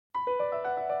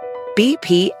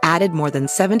BP added more than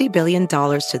 $70 billion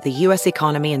to the U.S.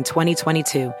 economy in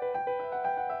 2022.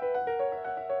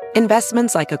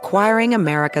 Investments like acquiring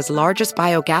America's largest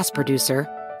biogas producer,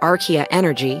 Archaea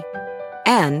Energy,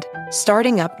 and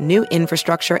starting up new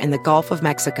infrastructure in the Gulf of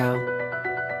Mexico.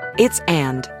 It's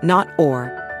and, not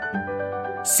or.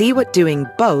 See what doing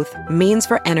both means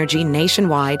for energy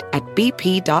nationwide at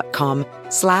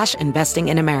bp.com/investing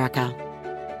in America.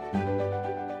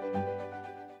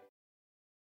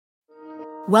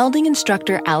 Welding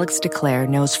instructor Alex DeClaire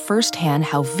knows firsthand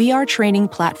how VR training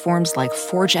platforms like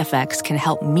ForgeFX can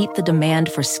help meet the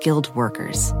demand for skilled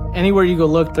workers. Anywhere you go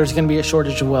look, there's going to be a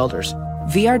shortage of welders.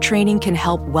 VR training can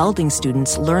help welding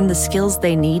students learn the skills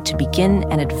they need to begin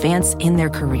and advance in their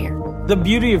career. The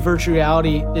beauty of virtual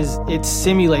reality is it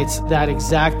simulates that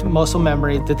exact muscle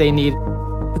memory that they need.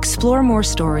 Explore more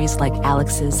stories like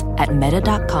Alex's at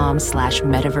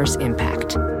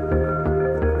meta.com/metaverseimpact.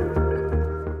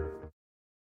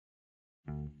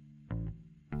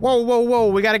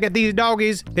 Whoa. We got to get these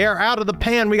doggies. They're out of the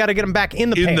pen. We got to get them back in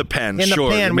the pen. In the pen, In the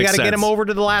sure. pen. We got to get sense. them over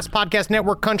to the Last Podcast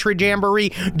Network Country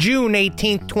Jamboree, June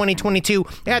 18th, 2022,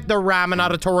 at the Ryman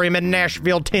Auditorium in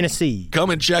Nashville, Tennessee.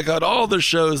 Come and check out all the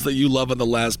shows that you love on the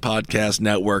Last Podcast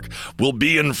Network. We'll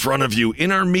be in front of you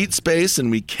in our meet space,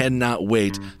 and we cannot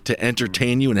wait to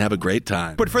entertain you and have a great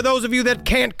time. But for those of you that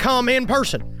can't come in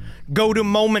person, go to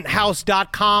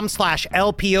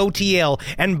momenthouse.com/LPOTL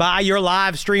and buy your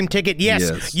live stream ticket.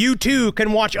 Yes, you too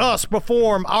can watch us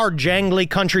perform our jangly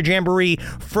country jamboree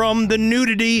from the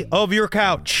nudity of your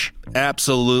couch.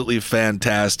 Absolutely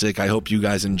fantastic. I hope you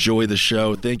guys enjoy the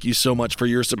show. Thank you so much for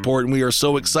your support, and we are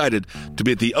so excited to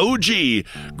be at the OG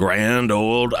Grand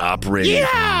Ole Opry.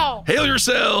 Yeah! Hail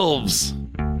yourselves!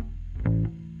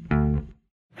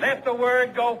 Let the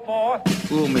word go forth.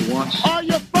 Fool me once. Are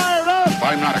you fired up?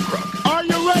 I'm not a crook. Are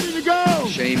you ready to go?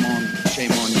 Shame on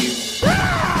you.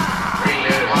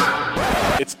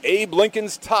 It's Abe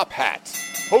Lincoln's Top Hat,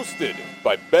 hosted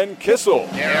by Ben Kissel.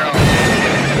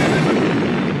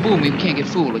 Fool me, we can't get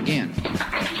fooled again.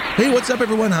 Hey, what's up,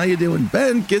 everyone? How you doing?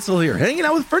 Ben Kissel here, hanging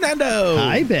out with Fernando.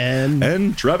 Hi, Ben.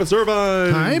 And Travis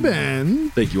Irvine. Hi, Ben.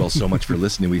 Thank you all so much for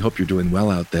listening. We hope you're doing well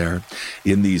out there.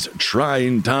 In these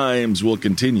trying times, we'll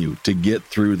continue to get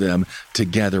through them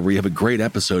together. We have a great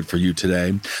episode for you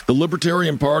today. The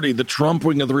Libertarian Party, the Trump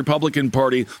wing of the Republican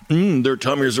Party, their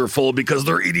tummies are full because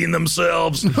they're eating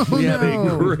themselves. We have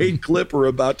a great clip we're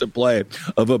about to play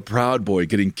of a Proud Boy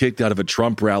getting kicked out of a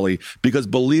Trump rally because,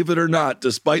 believe it or not,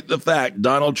 despite the fact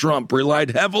Donald Trump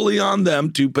relied heavily on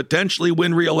them to potentially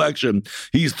win re-election,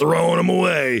 he's throwing them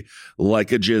away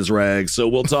like a jizz rag. So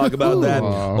we'll talk about that.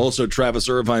 Also, Travis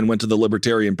Irvine went to the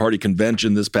Libertarian Party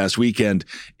convention this past weekend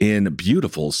in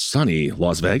beautiful, sunny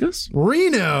Las Vegas?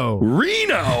 Reno.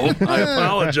 I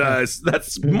apologize.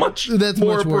 That's much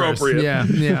more appropriate.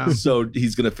 Yeah. So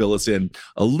he's going to fill us in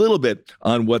a little bit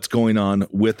on what's going on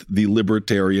with the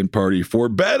Libertarian Party, for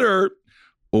better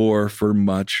or for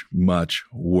much, much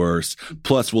worse.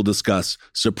 Plus, we'll discuss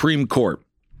Supreme Court,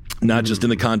 not just in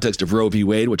the context of Roe v.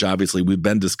 Wade, which obviously we've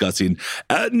been discussing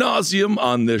ad nauseum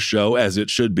on this show, as it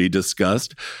should be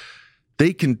discussed.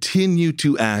 They continue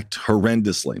to act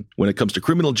horrendously when it comes to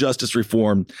criminal justice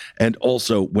reform and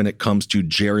also when it comes to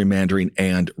gerrymandering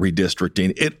and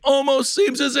redistricting. It almost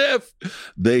seems as if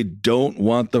they don't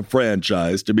want the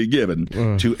franchise to be given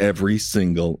to every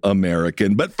single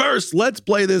American. But first, let's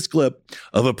play this clip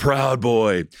of a Proud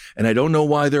Boy. And I don't know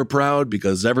why they're proud,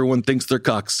 because everyone thinks they're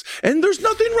cucks. And there's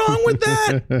nothing wrong with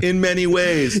that in many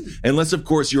ways. Unless, of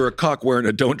course, you're a cuck wearing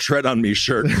a Don't Tread on Me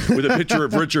shirt with a picture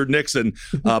of Richard Nixon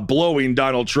blowing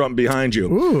Donald Trump behind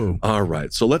you. Ooh. All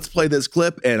right, so let's play this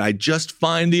clip, and I just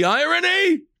find the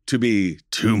irony to be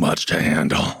too much to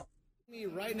handle.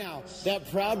 Right now,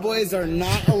 that Proud Boys are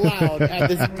not allowed at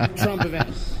this Trump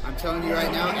event. I'm telling you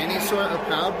right now, any sort of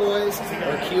Proud Boys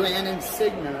or QAnon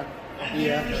insignia,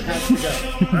 has to go.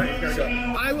 All right, you gotta go.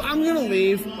 I'm gonna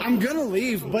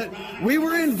leave. But we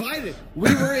were invited.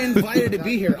 We were invited to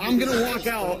be here. I'm gonna walk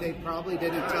out. They probably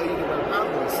didn't tell you to wear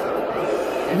Proud Boys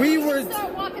stuff. We were.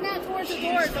 Start walking out towards the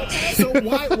doors, okay? So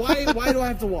why do I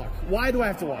have to walk? Why do I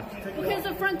have to walk? Because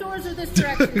the front doors are this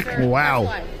direction, sir. Wow.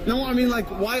 That's why. No, I mean, like,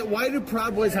 why do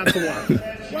Proud Boys have to walk?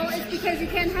 Well, it's because you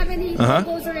can't have any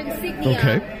logos or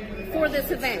insignia for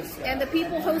this event. And the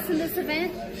people hosting this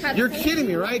event have... You're kidding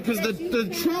me, right? Because the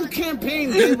Trump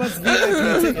campaign gave us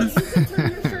VIP tickets. You can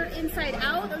turn your shirt inside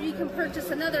out, or you can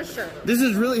purchase another shirt. This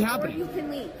is really Or happening. you can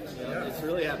leave. Yeah, it's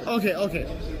really happening. Okay.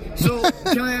 So,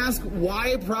 can I ask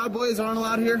why Proud Boys aren't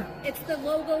allowed here? It's the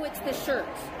logo, it's the shirt.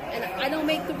 And I don't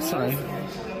make the rules. Sorry.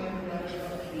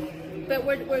 But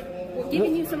we're We're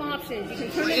giving you some options. You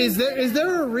can turn Is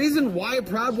there a reason why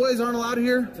Proud Boys aren't allowed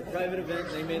here? It's a private event.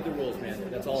 They made the rules, man.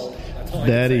 That's all.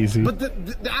 That easy. But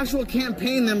the actual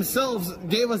campaign themselves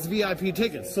gave us VIP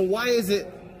tickets. So why is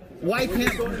it? Why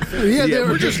can't?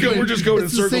 We're just going in circles here, buddy.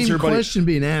 It's the same question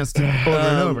being asked over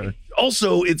and over.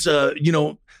 Also, it's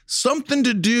something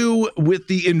to do with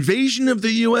the invasion of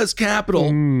the U.S. Capitol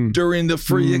during the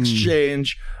free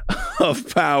exchange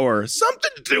of power.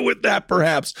 Something to do with that,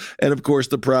 perhaps. And of course,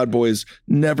 the Proud Boys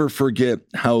never forget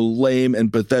how lame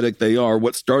and pathetic they are.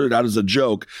 What started out as a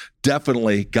joke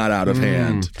definitely got out of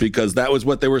hand because that was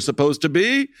what they were supposed to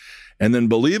be. And then,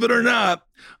 believe it or not,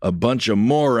 a bunch of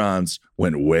morons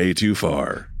went way too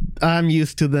far. I'm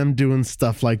used to them doing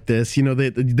stuff like this. You know,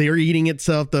 they're eating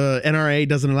itself. The NRA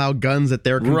doesn't allow guns at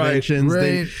their conventions.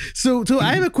 Right. So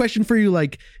I have a question for you.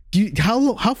 Like,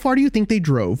 how far do you think they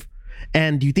drove?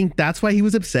 And do you think that's why he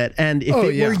was upset? And if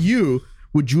were you,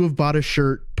 would you have bought a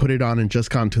shirt, put it on, and just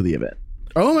gone to the event?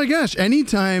 Oh my gosh.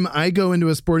 Anytime I go into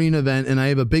a sporting event and I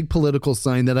have a big political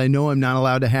sign that I know I'm not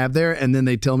allowed to have there, and then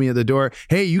they tell me at the door,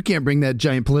 hey, you can't bring that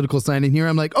giant political sign in here.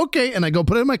 I'm like, okay. And I go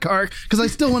put it in my car because I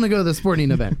still want to go to the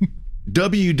sporting event.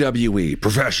 WWE,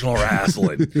 professional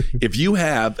wrestling. If you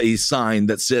have a sign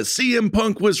that says CM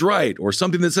Punk was right or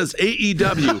something that says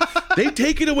AEW, they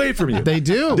take it away from you. They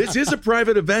do. This is a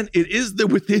private event. It is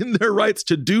within their rights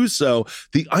to do so.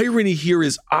 The irony here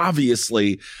is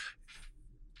obviously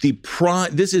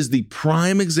this is the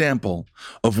prime example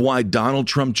of why Donald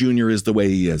Trump Jr. is the way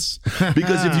he is.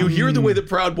 Because if you hear the way the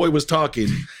Proud Boy was talking,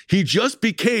 he just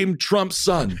became Trump's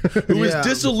son, who was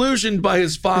disillusioned by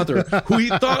his father, who he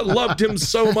thought loved him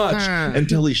so much,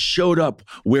 until he showed up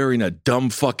wearing a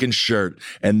dumb fucking shirt.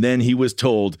 And then he was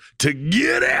told to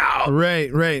get out.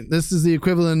 Right. This is the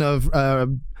equivalent of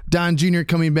Don Jr.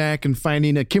 coming back and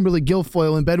finding a Kimberly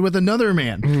Guilfoyle in bed with another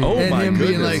man. Oh, and my him goodness.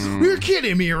 being like, you're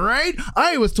kidding me, right?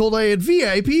 I was told I had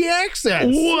VIP access.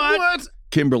 What?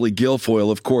 Kimberly Guilfoyle,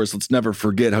 of course, let's never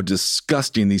forget how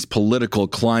disgusting these political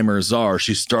climbers are.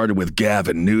 She started with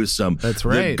Gavin Newsom. That's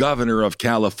right. The governor of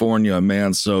California, a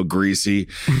man so greasy.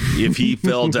 If he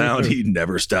fell down, he'd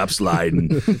never stop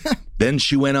sliding. Then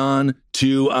she went on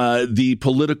to the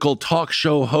political talk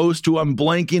show host, who I'm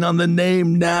blanking on the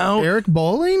name now. Eric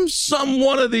Bolling?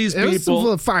 One of these people.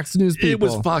 It was Fox News people. It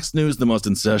was Fox News, the most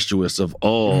incestuous of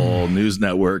all news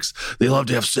networks. They love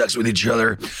to have sex with each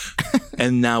other.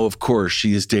 And now, of course,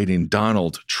 she is dating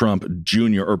Donald Trump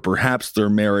Jr., or perhaps they're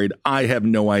married. I have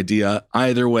no idea.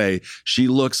 Either way, she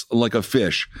looks like a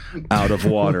fish out of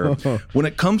water. When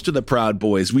it comes to the Proud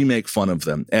Boys, we make fun of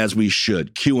them, as we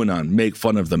should. QAnon, make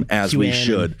fun of them, as we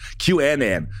should.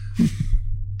 QAnon.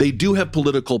 They do have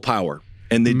political power.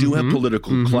 And they do have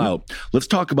political clout. Let's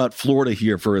talk about Florida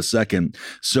here for a second.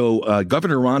 So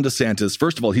Governor Ron DeSantis,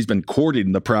 first of all, he's been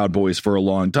courting the Proud Boys for a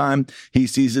long time. He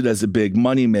sees it as a big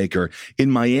moneymaker.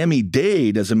 In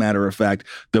Miami-Dade, as a matter of fact,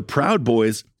 the Proud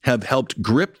Boys have helped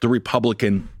grip the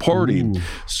Republican Party. Ooh.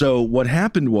 So what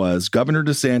happened was Governor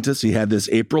DeSantis, he had this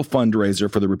April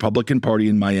fundraiser for the Republican Party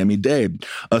in Miami-Dade.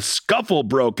 A scuffle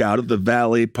broke out at the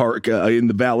valet park in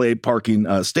the valet parking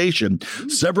station.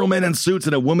 Several men in suits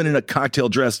and a woman in a cocktail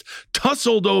dress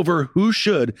tussled over who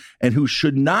should and who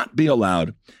should not be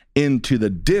allowed into the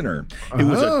dinner. It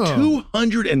was a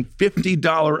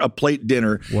 $250 a plate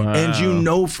dinner. Wow. And you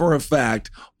know for a fact,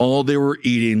 all they were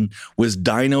eating was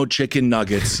Dino chicken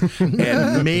nuggets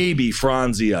and maybe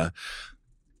Franzia.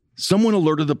 Someone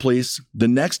alerted the police. The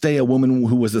next day, a woman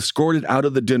who was escorted out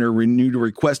of the dinner renewed a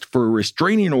request for a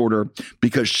restraining order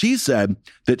because she said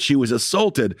that she was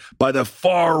assaulted by the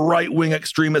far right-wing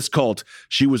extremist cult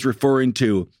she was referring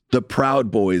to, the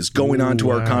Proud Boys, going on to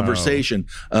our conversation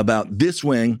about this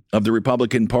wing of the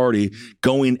Republican Party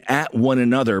going at one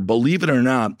another. Believe it or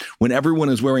not, when everyone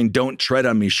is wearing Don't Tread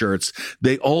on Me shirts,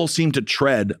 they all seem to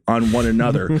tread on one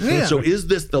another. Yeah. So is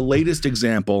this the latest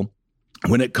example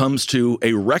when it comes to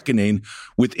a reckoning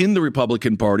within the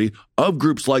Republican Party of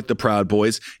groups like the Proud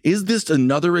Boys? Is this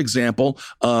another example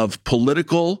of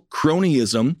political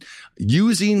cronyism,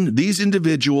 using these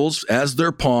individuals as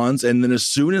their pawns, and then as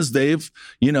soon as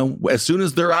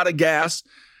they're out of gas,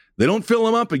 they don't fill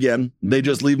them up again. They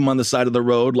just leave them on the side of the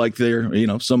road like they're,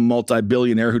 some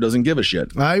multi-billionaire who doesn't give a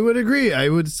shit. I would agree. I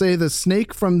would say the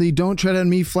snake from the Don't Tread on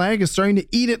Me flag is starting to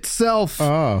eat itself.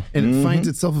 And it finds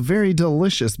itself very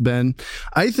delicious, Ben.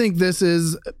 I think this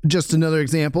is just another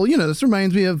example. This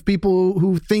reminds me of people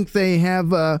who think they have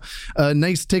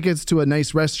nice tickets to a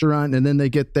nice restaurant, and then they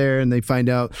get there and they find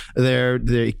out they're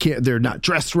not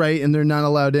dressed right and they're not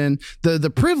allowed in. The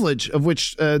privilege of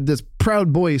which this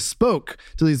Proud Boys spoke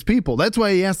to these people. That's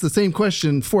why he asked the same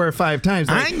question 4 or 5 times.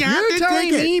 Like, you're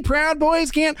telling me Proud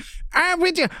Boys can't?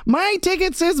 My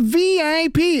ticket says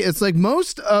VIP. It's like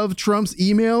most of Trump's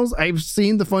emails, I've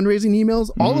seen the fundraising emails,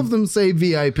 all of them say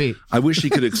VIP. I wish he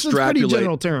could extrapolate. It's a pretty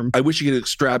general term. I wish he could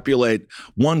extrapolate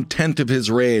 1/10 of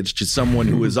his rage to someone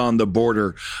who is on the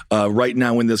border right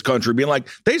now in this country, being like,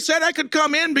 they said I could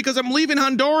come in because I'm leaving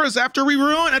Honduras after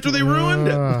they ruined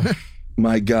it.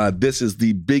 My God, this is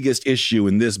the biggest issue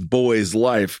in this boy's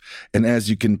life. And as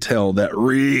you can tell, that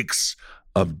reeks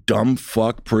of dumb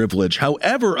fuck privilege.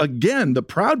 However, again, the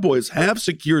Proud Boys have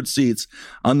secured seats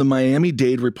on the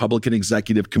Miami-Dade Republican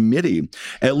Executive Committee.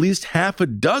 At least half a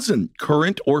dozen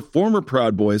current or former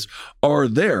Proud Boys are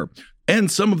there. And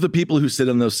some of the people who sit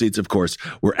on those seats, of course,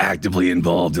 were actively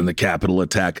involved in the Capitol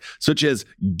attack, such as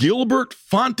Gilbert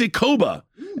Fontecoba.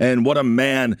 And what a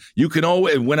man. You can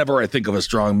always, whenever I think of a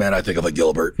strong man, I think of a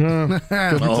Gilbert. Gilbert's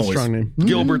a strong name.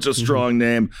 Gilbert's a strong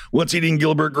name. What's eating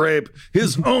Gilbert Grape?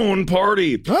 His own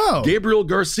party. Oh. Gabriel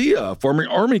Garcia, former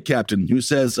Army captain, who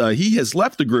says he has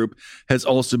left the group, has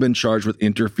also been charged with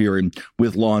interfering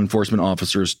with law enforcement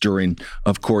officers during,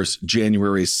 of course,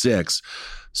 January 6th.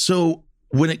 So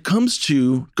when it comes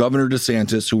to Governor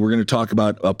DeSantis, who we're going to talk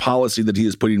about a policy that he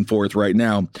is putting forth right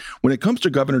now, when it comes to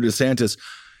Governor DeSantis,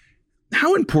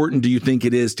 how important do you think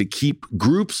it is to keep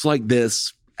groups like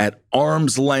this at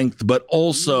arm's length, but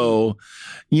also,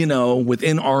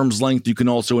 within arm's length, you can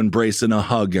also embrace in a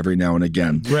hug every now and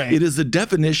again. Right. It is the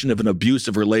definition of an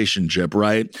abusive relationship,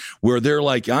 right? Where they're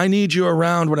like, I need you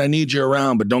around when I need you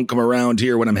around, but don't come around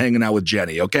here when I'm hanging out with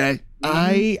Jenny, okay?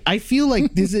 I feel like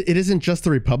it isn't just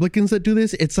the Republicans that do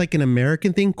this. It's like an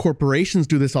American thing. Corporations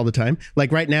do this all the time.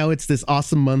 Like right now, it's this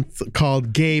awesome month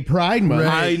called Gay Pride Month.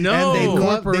 Right. I know. And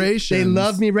they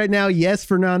love me right now. Yes,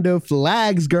 Fernando,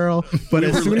 flags, girl. But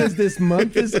as soon as this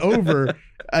month is over,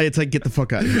 it's like, get the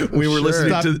fuck out of here. We were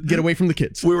listening get away from the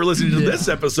kids. We were listening to this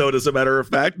episode, as a matter of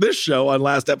fact, this show on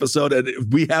last episode,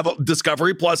 and we have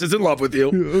Discovery Plus is in love with you.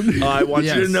 I want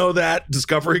you to know that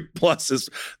Discovery Plus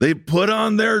they put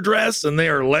on their dress and they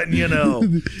are letting you know.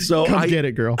 So Come get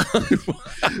it, girl.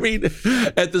 I mean,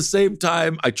 at the same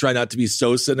time, I try not to be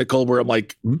so cynical where I'm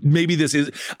like, maybe this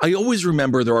is. I always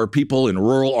remember there are people in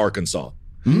rural Arkansas.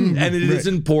 And it is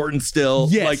important still,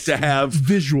 like to have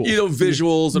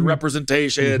visuals and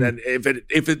representation. And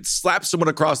if it slaps someone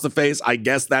across the face, I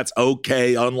guess that's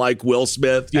okay. Unlike Will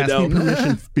Smith, Ask me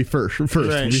permission before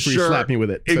you slap me with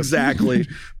it. So. Exactly.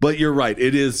 But you're right.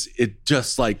 It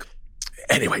just like.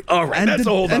 Anyway, all right, that's a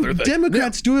whole other thing.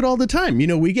 Democrats do it all the time.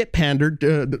 We get pandered.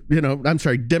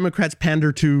 Democrats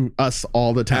pander to us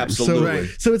all the time. Absolutely.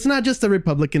 So it's not just a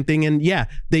Republican thing. And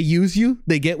they use you,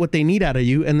 they get what they need out of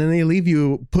you, and then they leave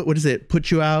you. Put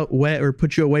you out wet or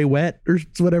put you away wet or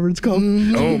whatever it's called.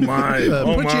 Oh my!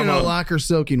 Put you in a locker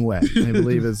soaking wet, I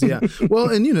believe is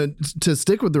Well, and to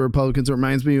stick with the Republicans, it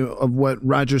reminds me of what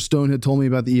Roger Stone had told me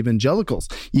about the evangelicals.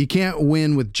 You can't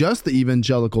win with just the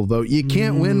evangelical vote. You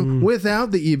can't win without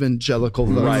the evangelical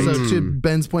vote. Right. So to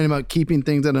Ben's point about keeping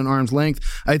things at an arm's length,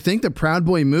 I think the Proud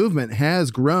Boy movement has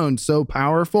grown so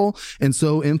powerful and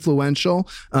so influential,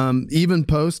 even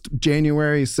post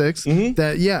January 6th,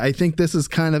 that I think this is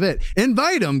kind of it.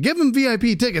 Invite them, give them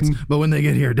VIP tickets, but when they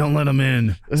get here, don't let them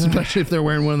in, especially if they're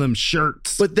wearing one of them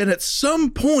shirts. But then at some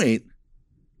point,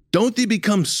 don't they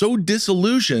become so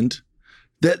disillusioned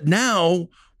that now,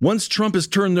 once Trump has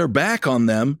turned their back on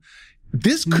them,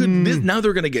 now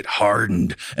they're going to get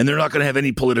hardened and they're not going to have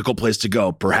any political place to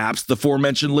go. Perhaps the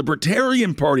aforementioned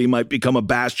Libertarian Party might become a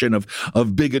bastion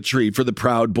of bigotry for the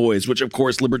Proud Boys, which of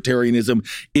course libertarianism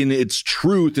in its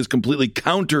truth is completely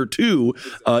counter to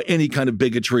any kind of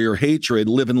bigotry or hatred.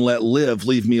 Live and let live,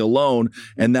 leave me alone.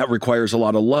 And that requires a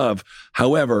lot of love.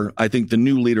 However, I think the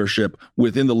new leadership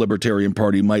within the Libertarian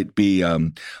Party might be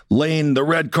laying the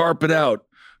red carpet out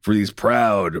for these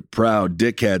proud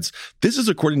dickheads. This is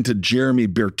according to Jeremy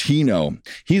Bertino.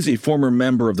 He's a former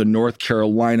member of the North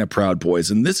Carolina Proud Boys.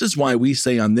 And this is why we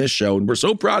say on this show, and we're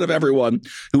so proud of everyone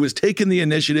who has taken the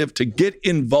initiative to get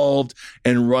involved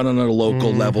and run on a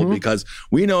local level, because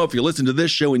we know if you listen to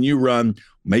this show and you run,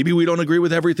 maybe we don't agree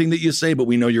with everything that you say, but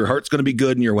we know your heart's going to be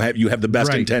good and you have the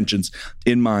best intentions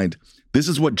in mind. This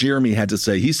is what Jeremy had to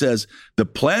say. He says, the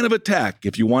plan of attack,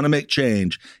 if you want to make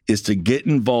change, is to get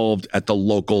involved at the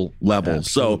local level.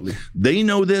 Absolutely. So they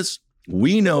know this.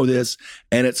 We know this,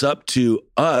 and it's up to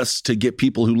us to get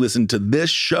people who listen to this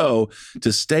show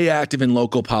to stay active in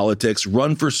local politics,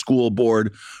 run for school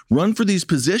board, run for these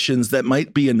positions that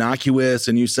might be innocuous.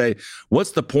 And you say,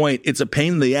 what's the point? It's a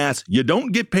pain in the ass. You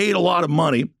don't get paid a lot of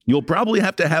money. You'll probably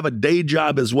have to have a day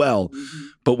job as well.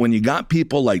 But when you got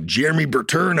people like Jeremy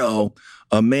Berturno,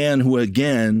 a man who,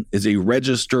 again, is a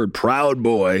registered Proud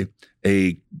Boy,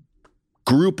 a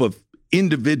group of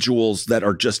individuals that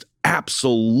are just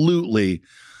absolutely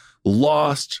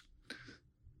lost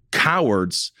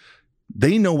cowards,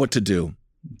 they know what to do.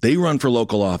 They run for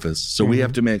local office. So we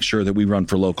have to make sure that we run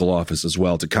for local office as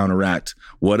well to counteract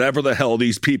whatever the hell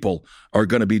these people are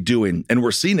going to be doing. And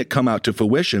we're seeing it come out to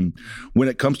fruition when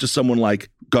it comes to someone like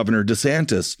Governor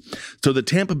DeSantis. So the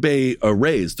Tampa Bay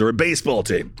Rays, they're a baseball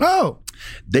team. Oh.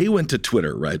 They went to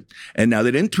Twitter, right? And now they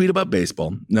didn't tweet about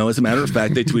baseball. No, as a matter of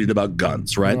fact, they tweeted about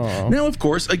guns, right? Oh. Now, of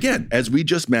course, again, as we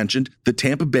just mentioned, the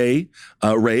Tampa Bay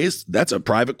Rays, that's a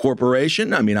private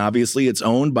corporation. I mean, obviously it's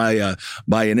owned by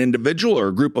an individual or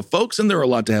a group of folks, and they're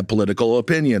allowed to have political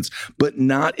opinions, but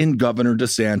not in Governor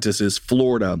DeSantis's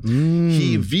Florida.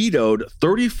 He vetoed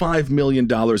 $35 million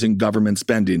in government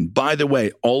spending. By the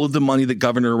way, all of the money that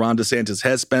Governor Ron DeSantis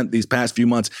has spent these past few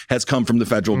months has come from the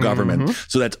federal government.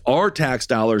 So that's our tax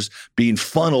dollars being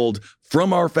funneled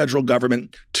from our federal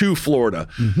government to Florida.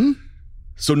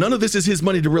 So none of this is his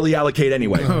money to really allocate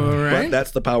anyway. But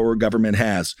that's the power government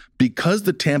has. Because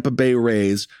the Tampa Bay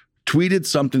Rays tweeted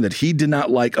something that he did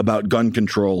not like about gun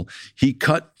control, he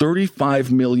cut $35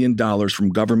 million from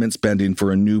government spending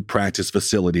for a new practice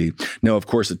facility. Now, of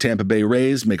course, the Tampa Bay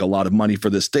Rays make a lot of money for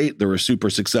the state. They're a super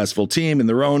successful team in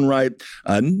their own right.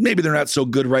 Maybe they're not so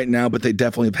good right now, but they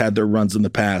definitely have had their runs in the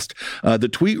past. The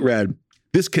tweet read,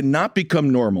 "This cannot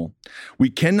become normal. We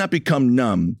cannot become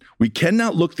numb. We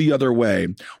cannot look the other way.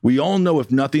 We all know if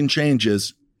nothing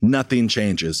changes, nothing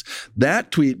changes."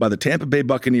 That tweet by the Tampa Bay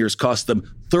Buccaneers cost them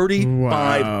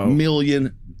 $35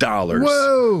 million.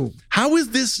 Whoa. How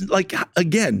is this, like,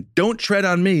 again, don't tread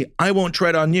on me. I won't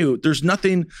tread on you. There's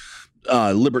nothing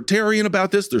libertarian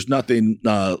about this. There's nothing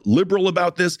liberal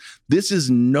about this. This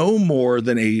is no more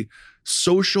than a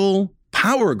social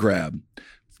power grab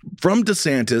from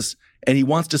DeSantis. And he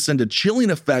wants to send a chilling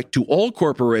effect to all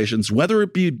corporations, whether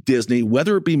it be Disney,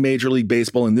 whether it be Major League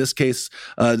Baseball, in this case,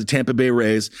 the Tampa Bay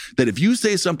Rays, that if you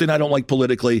say something I don't like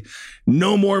politically,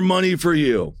 no more money for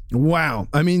you. Wow.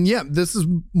 I mean, yeah, this is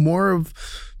more of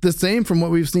the same from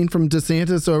what we've seen from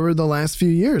DeSantis over the last few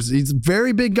years. He's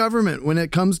very big government when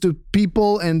it comes to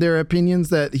people and their opinions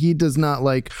that he does not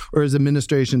like or his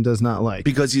administration does not like.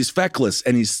 Because he's feckless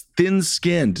and he's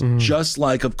thin-skinned, just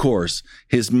like, of course,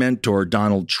 his mentor,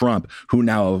 Donald Trump, who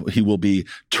now he will be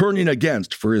turning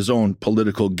against for his own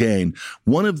political gain.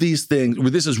 One of these things,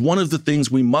 this is one of the things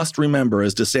we must remember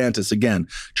as DeSantis, again,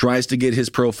 tries to get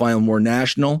his profile more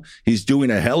national. He's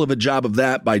doing a hell of a job of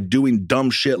that by doing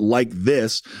dumb shit like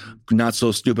this. Not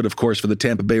so stupid, of course, for the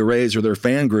Tampa Bay Rays or their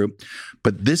fan group.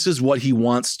 But this is what he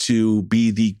wants to be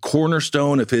the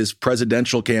cornerstone of his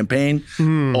presidential campaign.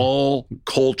 All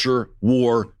culture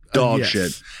war dog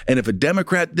shit. And if a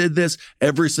Democrat did this,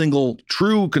 every single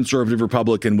true conservative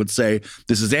Republican would say,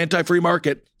 this is anti-free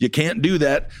market. You can't do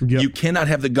that. You cannot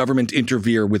have the government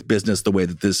interfere with business the way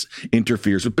that this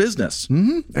interferes with business.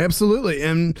 Absolutely.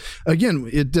 And again,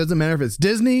 it doesn't matter if it's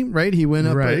Disney, right? He went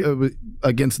up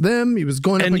against them. He was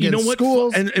going up against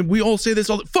schools. And we all say this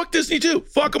all. Fuck Disney too.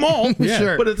 Fuck them all.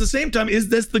 Sure. But at the same time, is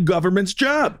this the government's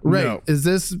job? Right. No.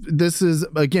 This is,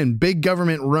 again, big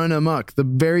government run amok. The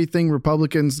very thing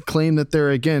Republicans claim that they're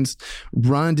against,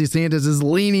 Ron DeSantis is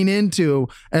leaning into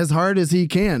as hard as he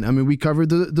can. I mean, we covered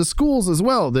the schools as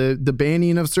well, the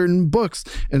banning of certain books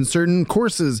and certain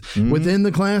courses within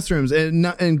the classrooms,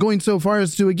 and going so far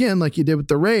as to, again, like you did with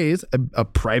the Rays, a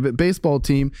private baseball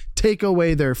team, take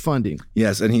away their funding.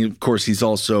 Yes, and he's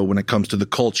also, when it comes to the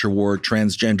culture war,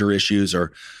 transgender issues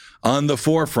are on the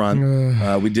forefront.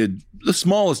 We did the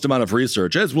smallest amount of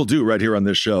research, as we'll do right here on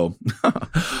this show.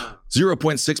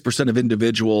 0.6% of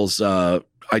individuals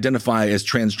identify as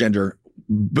transgender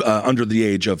under the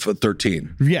age of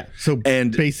 13. Yeah. So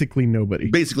basically nobody.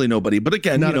 Basically nobody. But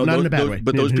again, not in a bad way.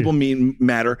 But those people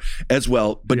matter as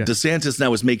well. But DeSantis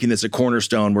now is making this a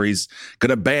cornerstone where he's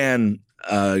going to ban,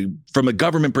 from a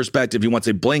government perspective, he wants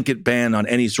a blanket ban on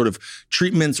any sort of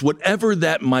treatments, whatever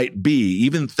that might be,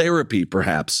 even therapy,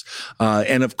 perhaps.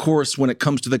 And of course, when it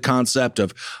comes to the concept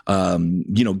of,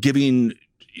 giving,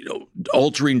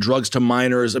 altering drugs to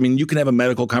minors, I mean, you can have a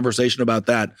medical conversation about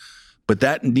that, but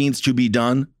that needs to be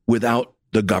done without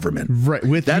the government. Right.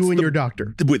 With you and your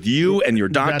doctor. With you and your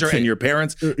doctor and your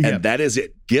parents. And that is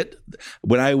it. Get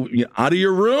out of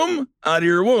your room, out of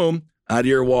your womb, out of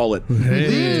your wallet.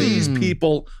 Leave these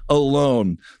people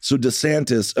alone. So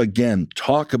DeSantis, again,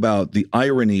 talk about the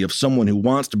irony of someone who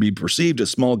wants to be perceived as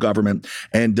small government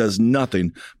and does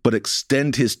nothing but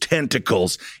extend his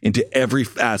tentacles into every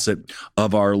facet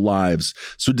of our lives.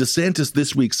 So DeSantis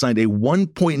this week signed a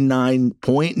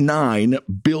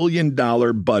 $1.9 billion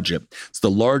budget. It's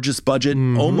the largest budget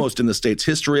almost in the state's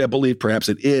history, I believe. Perhaps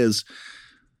it is.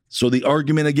 So the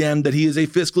argument, again, that he is a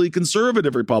fiscally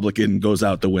conservative Republican goes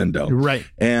out the window. Right.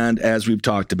 And as we've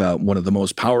talked about, one of the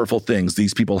most powerful things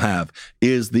these people have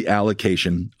is the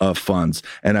allocation of funds.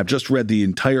 And I've just read the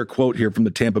entire quote here from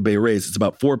the Tampa Bay Rays. It's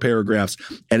about 4 paragraphs.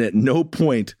 And at no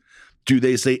point do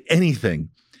they say anything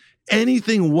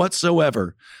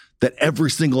whatsoever that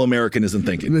every single American isn't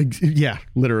thinking. Yeah,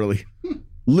 literally.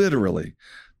 Literally.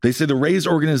 They say the Rays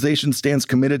organization stands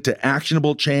committed to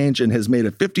actionable change and has made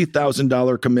a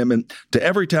 $50,000 commitment to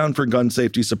Everytown for Gun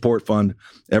Safety Support Fund.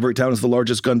 Everytown is the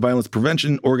largest gun violence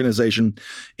prevention organization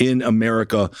in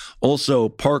America. Also,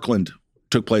 Parkland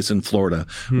took place in Florida.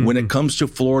 When it comes to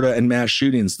Florida and mass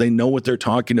shootings, they know what they're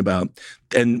talking about.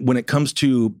 And when it comes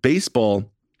to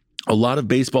baseball, a lot of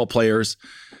baseball players,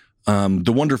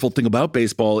 the wonderful thing about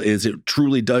baseball is it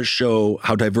truly does show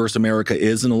how diverse America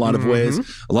is in a lot of ways,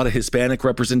 a lot of Hispanic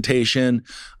representation,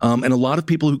 and a lot of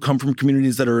people who come from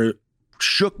communities that are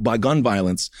shook by gun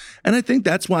violence. And I think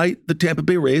that's why the Tampa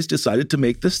Bay Rays decided to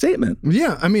make this statement.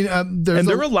 Yeah, I mean,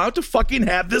 they're allowed to fucking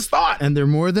have this thought. And they're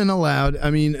more than allowed.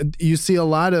 I mean, you see a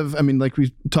lot of, I mean, like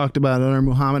we talked about on our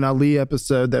Muhammad Ali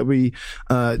episode that we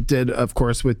did, of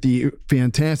course, with the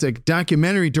fantastic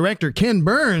documentary director, Ken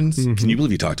Burns. Can you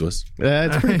believe he talked to us?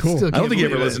 It's pretty cool. I don't think he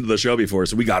ever listened to the show before,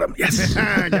 so we got him. Yes.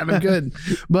 Got him good.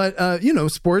 But, you know,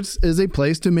 sports is a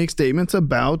place to make statements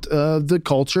about the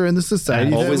culture and the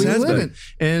society that we live in.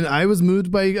 And I was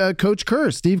moved by Coach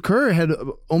Kerr. Steve Kerr had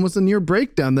almost a near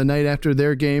breakdown the night after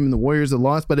their game and the Warriors had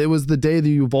lost, but it was the day the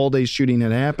Uvalde shooting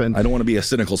had happened. I don't want to be a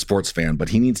cynical sports fan, but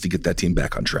he needs to get that team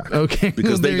back on track. Okay.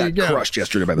 Because they got crushed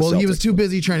yesterday by the Celtics. Well, he was too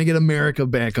busy trying to get America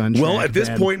back on track. Well, at this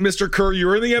point, Mr. Kerr,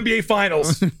 you're in the NBA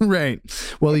Finals. Right.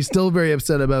 Well, he's still very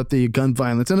upset about the gun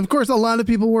violence. And of course, a lot of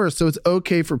people were. So it's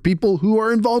okay for people who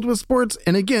are involved with sports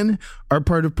and again, are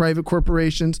part of private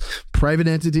corporations, private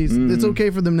entities. It's okay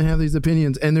for them to have these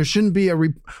opinions. And there shouldn't be a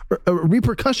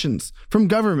repercussions from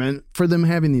government for them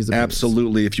having these opinions.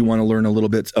 Absolutely. If you want to learn a little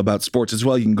bit about sports as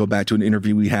well, you can go back to an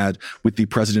interview we had with the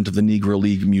president of the Negro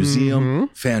League Museum.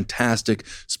 Fantastic.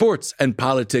 Sports and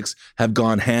politics have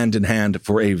gone hand in hand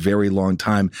for a very long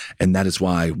time. And that is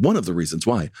why, one of the reasons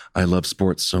why I love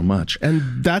sports so much.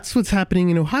 And that's what's happening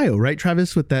in Ohio, right,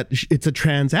 Travis? With that, it's a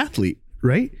trans athlete,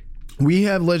 right? We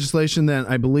have legislation that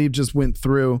I believe just went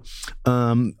through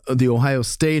the Ohio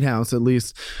State House, at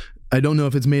least. I don't know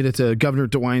if it's made it to Governor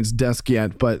DeWine's desk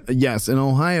yet, but yes, in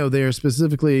Ohio, they are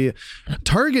specifically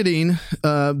targeting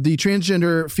the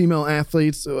transgender female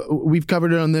athletes. We've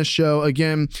covered it on this show.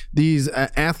 Again, these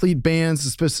athlete bans,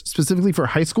 specifically for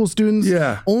high school students,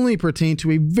 only pertain to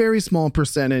a very small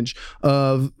percentage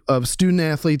of student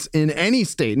athletes in any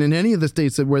state and in any of the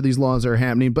states where these laws are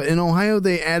happening. But in Ohio,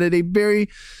 they added a very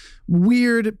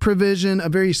weird provision, a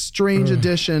very strange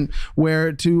addition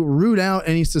where to root out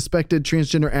any suspected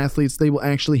transgender athletes, they will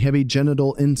actually have a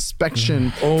genital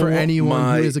inspection for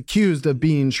anyone who is accused of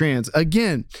being trans.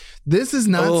 Again, this is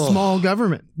not small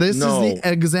government. This is the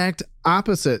exact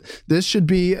opposite. This should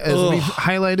be, as we've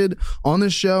highlighted on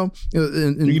this show.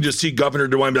 You can just see Governor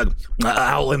DeWine be like,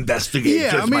 I'll investigate.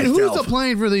 Yeah, I mean, who's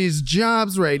applying for these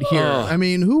jobs right here? I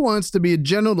mean, who wants to be a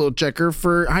genital checker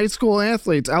for high school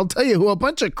athletes? I'll tell you who, a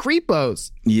bunch of creepos.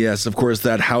 Yes, of course,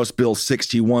 that House Bill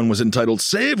 61 was entitled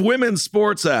Save Women's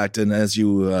Sports Act. And as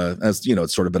you know,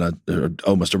 it's sort of been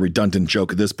almost a redundant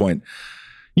joke at this point.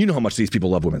 You know how much these people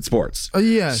love women's sports.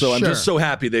 Yeah, so I'm just so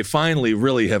happy they finally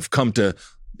really have come to,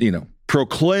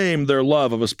 proclaim their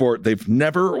love of a sport they've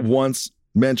never once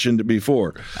mentioned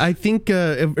before. I think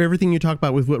everything you talk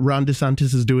about with what Ron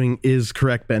DeSantis is doing is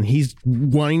correct, Ben. He's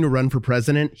wanting to run for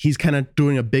president. He's kind of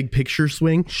doing a big picture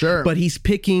swing. Sure. But he's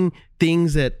picking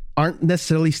things that aren't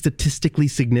necessarily statistically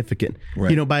significant.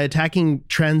 Right. By attacking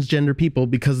transgender people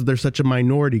because they're such a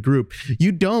minority group,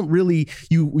 you don't really,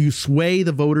 you sway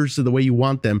the voters to the way you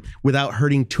want them without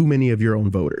hurting too many of your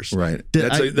own voters. Right.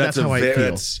 That's how I feel.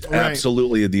 That's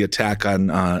absolutely the attack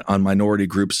on minority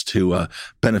groups to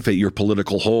benefit your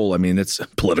political whole. I mean, it's a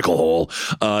political hole.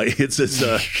 It's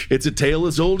a tale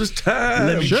as old as time.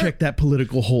 Let me check that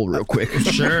political hole real quick.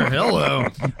 Sure. Hello.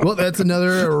 Well, that's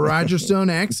another Roger Stone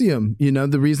axiom.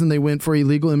 The reason they went for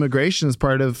illegal immigration as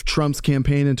part of Trump's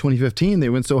campaign in 2015. They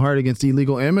went so hard against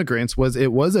illegal immigrants.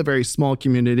 It was a very small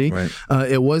community. Right.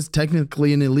 It was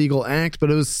technically an illegal act,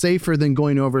 but it was safer than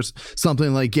going over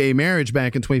something like gay marriage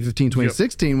back in 2015,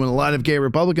 2016, when a lot of gay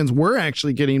Republicans were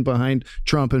actually getting behind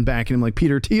Trump and backing him, like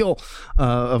Peter Thiel,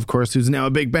 of course, who's now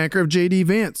a big backer of J.D.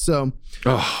 Vance. So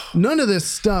none of this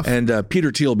stuff. And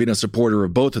Peter Thiel being a supporter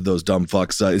of both of those dumb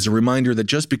fucks is a reminder that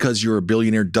just because you're a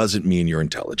billionaire doesn't mean you're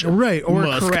intelligent. Right, or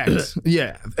correct.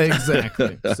 Yeah,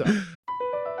 exactly. So.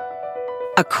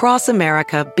 Across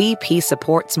America, BP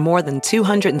supports more than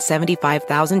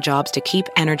 275,000 jobs to keep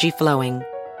energy flowing.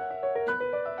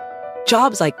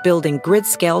 Jobs like building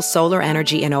grid-scale solar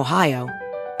energy in Ohio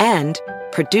and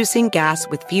producing gas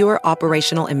with fewer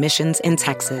operational emissions in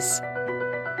Texas.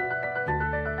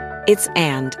 It's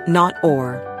and, not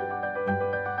or.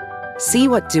 See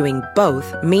what doing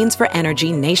both means for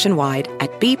energy nationwide at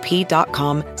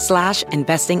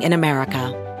bp.com/investing in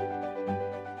America.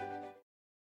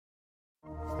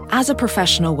 As a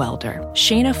professional welder,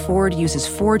 Shayna Ford uses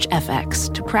Forge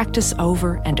FX to practice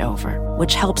over and over,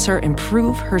 which helps her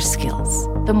improve her skills.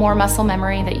 The more muscle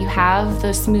memory that you have,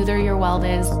 the smoother your weld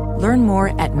is. Learn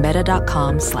more at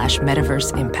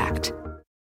meta.com/metaverse impact.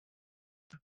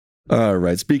 All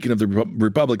right. Speaking of the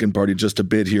Republican Party, just a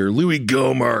bit here. Louis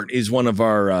Gohmert is one of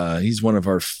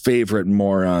our favorite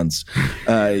morons.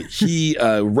 He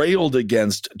railed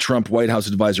against Trump White House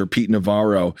advisor Pete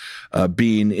Navarro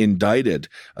being indicted.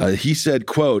 He said,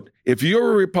 quote, "If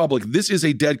you're a Republican," this is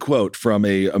a dead quote from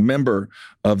a member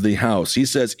of the House. He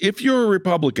says, "If you're a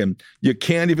Republican, you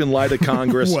can't even lie to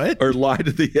Congress or lie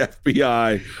to the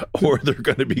FBI, or they're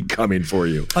going to be coming for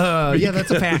you." Yeah, that's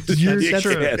a fact. That's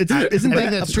true. Isn't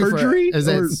that perjury? Is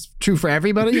that true for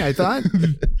everybody? I thought.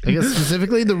 I guess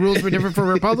specifically the rules were different for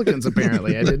Republicans.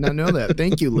 Apparently, I did not know that.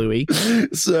 Thank you, Louis.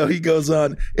 So he goes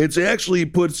on. It actually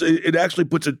puts an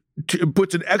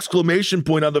exclamation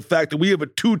point on the fact that we have a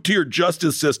two-tier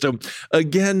justice system.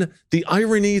 Again, the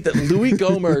irony that Louis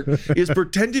Gohmert is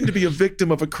pretending to be a victim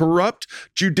of a corrupt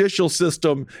judicial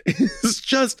system is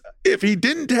just, if he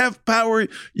didn't have power,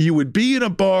 you would be in a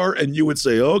bar and you would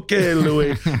say, "Okay,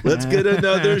 Louis, let's get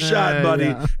another shot, buddy."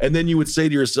 Yeah. And then you would say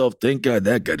to yourself, "Thank God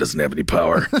that guy doesn't have any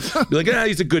power." You're like,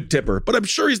 he's a good tipper, but I'm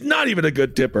sure he's not even a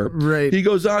good tipper. Right. He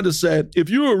goes on to say, "If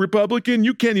you're a Republican,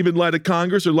 you can't even lie to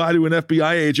Congress or lie to an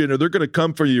FBI agent, or they're going to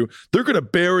come for you. They're going to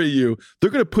bury you. They're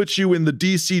going to put you in the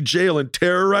DC jail and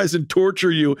terrorize and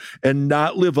torture you and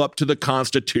not live up to the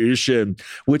Constitution,"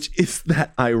 which is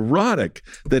that ironic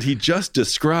that he just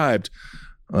described.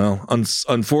 Well,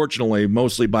 unfortunately,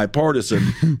 mostly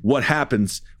bipartisan, what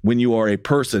happens when you are a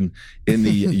person in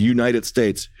the United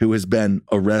States who has been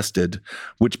arrested,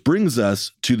 which brings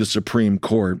us to the Supreme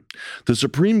Court. The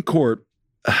Supreme Court,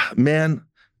 man,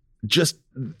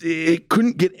 it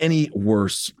couldn't get any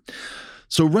worse.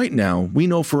 So right now, we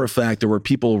know for a fact there were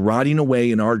people rotting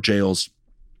away in our jails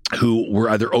who were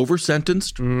either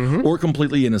over-sentenced or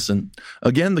completely innocent.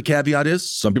 Again, the caveat is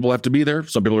some people have to be there.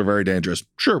 Some people are very dangerous.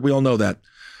 Sure, we all know that.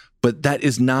 But that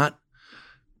does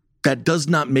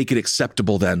not make it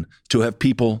acceptable then to have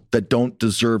people that don't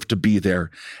deserve to be there.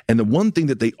 And the one thing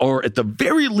that they are at the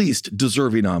very least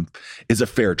deserving of is a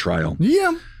fair trial.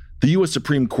 Yeah. The U.S.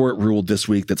 Supreme Court ruled this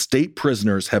week that state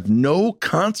prisoners have no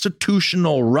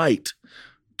constitutional right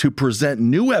to present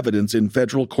new evidence in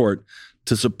federal court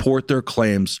to support their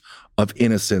claims of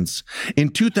innocence. In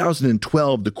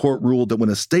 2012, the court ruled that when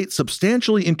a state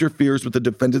substantially interferes with the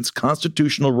defendant's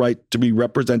constitutional right to be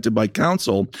represented by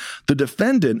counsel, the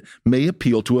defendant may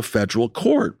appeal to a federal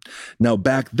court. Now,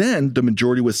 back then, the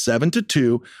majority was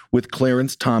 7-2 with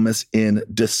Clarence Thomas in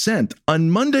dissent.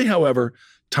 On Monday, however,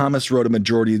 Thomas wrote a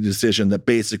majority decision that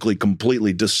basically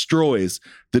completely destroys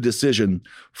the decision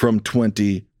from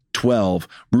 2012,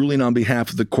 ruling on behalf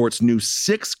of the court's new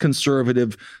 6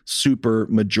 conservative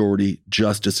supermajority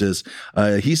justices.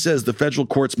 He says the federal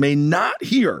courts may not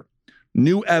hear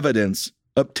new evidence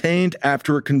obtained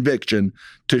after a conviction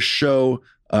to show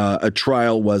a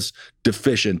trial was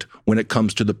deficient when it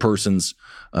comes to the person's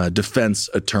defense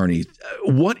attorney.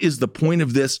 What is the point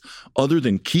of this other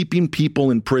than keeping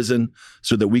people in prison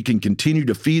so that we can continue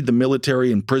to feed the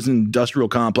military and prison industrial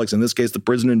complex, in this case, the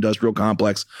prison industrial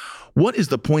complex? What is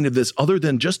the point of this other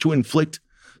than just to inflict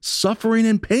suffering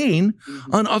and pain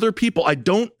on other people?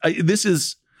 This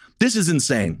is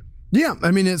insane. Yeah,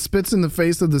 I mean, it spits in the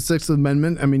face of the Sixth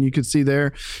Amendment. I mean, you could see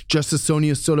there Justice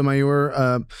Sonia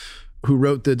Sotomayor, who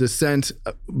wrote the dissent,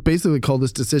 basically called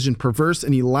this decision perverse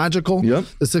and illogical. Yep.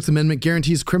 The Sixth Amendment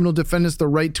guarantees criminal defendants the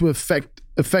right to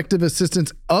effective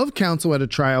assistance of counsel at a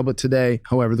trial. But today,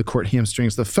 however, the court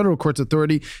hamstrings the federal court's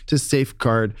authority to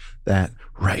safeguard that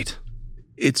right.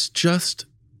 it's just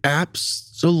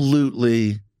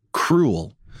absolutely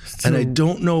cruel. And I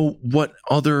don't know what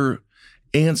other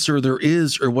answer there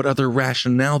is or what other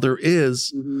rationale there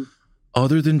is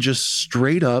other than just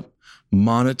straight up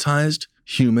monetized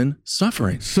human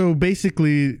suffering. So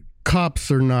basically, cops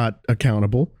are not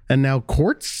accountable, and now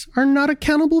courts are not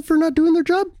accountable for not doing their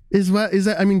job? Is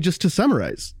that, I mean, just to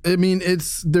summarize. I mean,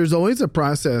 there's always a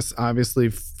process, obviously,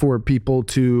 for people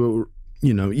to,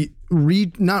 you know,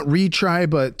 not retry,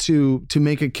 but to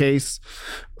make a case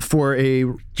for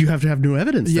you have to have new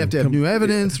evidence. You have to have new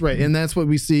evidence, right? And that's what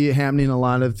we see happening in a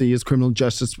lot of these criminal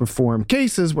justice reform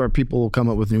cases, where people will come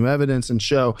up with new evidence and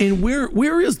show. And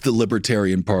where is the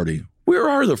Libertarian Party? Where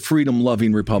are the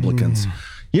freedom-loving Republicans?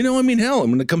 You know, I mean, hell,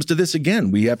 when it comes to this again,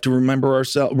 we have to remind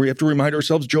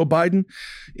ourselves Joe Biden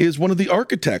is one of the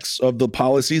architects of the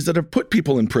policies that have put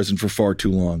people in prison for far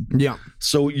too long. Yeah.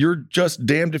 So you're just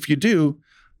damned if you do,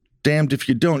 damned if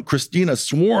you don't. Christina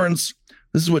Swarns,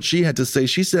 this is what she had to say.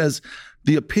 She says,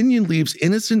 the opinion leaves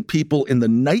innocent people in the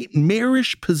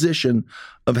nightmarish position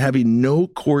of having no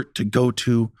court to go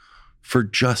to for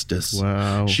justice.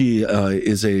 Wow. She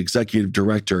is a executive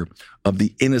director of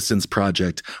the Innocence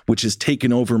Project, which has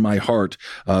taken over my heart,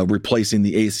 replacing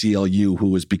the ACLU,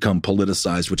 who has become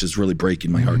politicized, which is really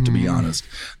breaking my heart, to be honest.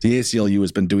 The ACLU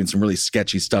has been doing some really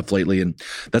sketchy stuff lately, and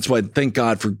that's why, thank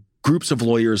God for groups of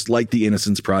lawyers like the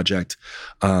Innocence Project.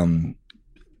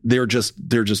 They're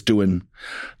doing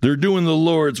the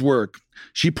Lord's work.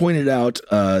 She pointed out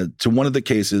to one of the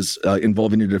cases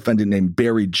involving a defendant named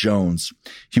Barry Jones.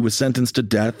 He was sentenced to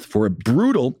death for a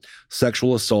brutal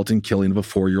sexual assault and killing of a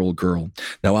 4-year-old girl.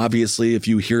 Now, obviously, if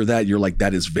you hear that, you're like,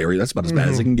 that's about as bad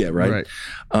as it can get, right?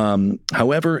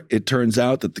 However, it turns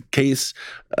out that the case,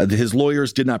 his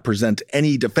lawyers did not present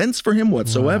any defense for him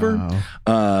whatsoever.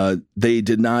 Wow. They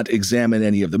did not examine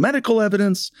any of the medical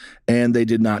evidence, and they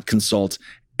did not consult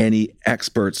any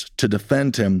experts to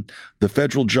defend him. The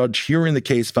federal judge hearing the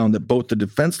case found that both the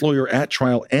defense lawyer at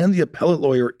trial and the appellate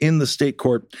lawyer in the state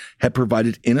court had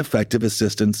provided ineffective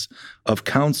assistance of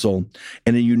counsel.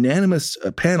 And a unanimous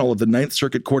panel of the Ninth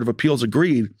Circuit Court of Appeals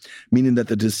agreed, meaning that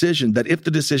if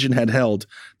the decision had held,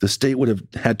 the state would have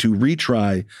had to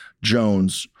retry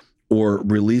Jones or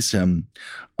release him.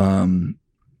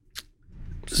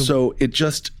 So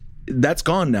that's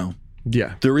gone now.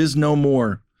 Yeah. There's no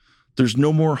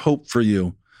more hope for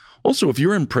you. Also, if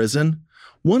you're in prison,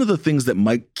 one of the things that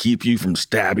might keep you from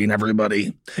stabbing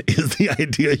everybody is the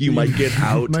idea you might get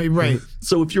out. Right.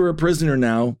 So if you're a prisoner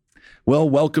now, well,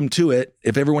 welcome to it.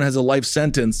 If everyone has a life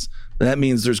sentence, that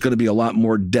means there's going to be a lot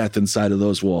more death inside of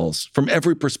those walls. From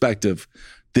every perspective,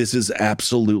 this is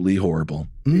absolutely horrible.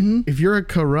 If you're a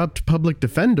corrupt public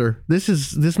defender,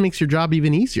 this makes your job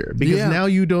even easier, because now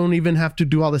you don't even have to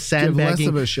do all the sandbagging. Give less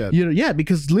of a shit. You know,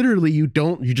 because literally you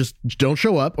just don't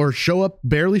show up, or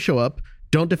barely show up.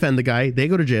 Don't defend the guy. They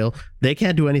go to jail. They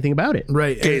can't do anything about it.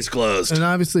 Right. Case closed. And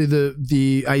obviously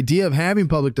the idea of having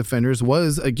public defenders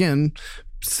was, again,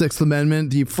 Sixth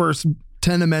Amendment, the first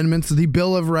 10 amendments, the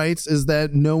Bill of Rights, is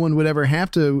that no one would ever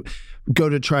have to go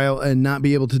to trial and not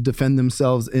be able to defend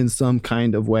themselves in some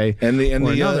kind of way. And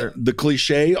the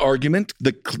cliche argument,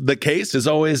 the case is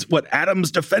always what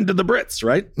Adams defended the Brits,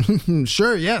 right?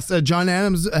 Sure, yes. John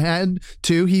Adams had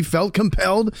to. He felt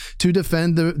compelled to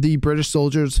defend the British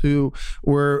soldiers who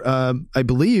were, I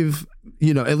believe,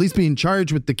 at least being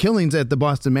charged with the killings at the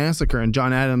Boston Massacre. And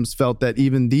John Adams felt that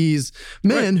even these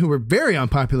men, who were very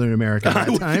unpopular in America at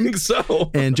that time. I think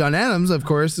so. And John Adams, of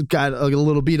course, got a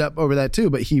little beat up over that too,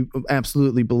 but he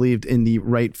absolutely believed in the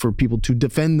right for people to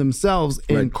defend themselves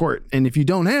in court. And if you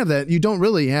don't have that, you don't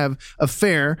really have a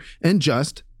fair and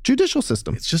just judicial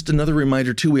system. It's just another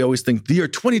reminder too. We always think the year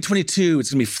 2022, it's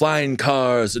gonna be flying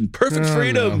cars and perfect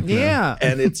freedom. No. Yeah.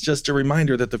 And it's just a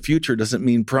reminder that the future doesn't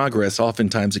mean progress.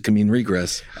 Oftentimes it can mean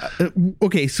regress.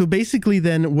 Okay, so basically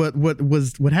then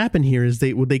what happened here is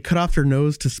they cut off their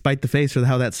nose to spite the face, or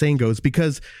how that saying goes,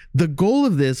 because the goal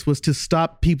of this was to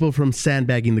stop people from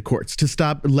sandbagging the courts, to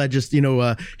stop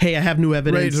hey, I have new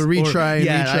evidence. Right, to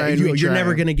retry. You're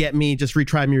never gonna get me, just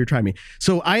retry me.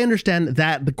 So I understand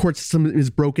that the court system is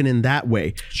broken in that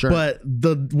way. Sure. But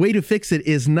the way to fix it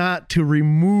is not to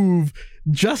remove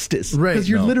justice. Right. Because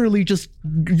you're literally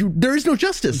there is no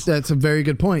justice. That's a very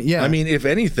good point. Yeah. I mean, if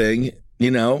anything,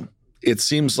 it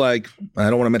seems like, I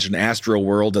don't want to mention Astro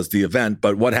World as the event,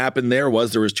 but what happened there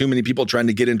was too many people trying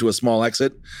to get into a small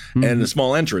exit and a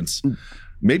small entrance.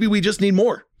 Maybe we just need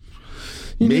more.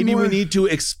 Maybe we need to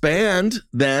expand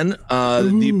then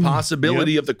the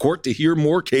possibility of the court to hear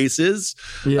more cases.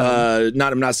 Yeah.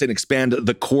 I'm not saying expand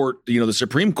the court, the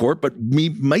Supreme Court, but we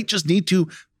might just need to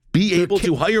be able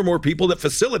to hire more people that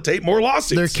facilitate more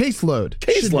lawsuits. Their caseload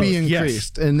should be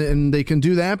increased. Yes. And they can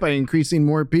do that by increasing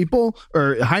more people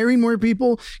or hiring more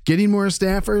people, getting more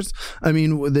staffers. I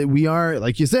mean, we are,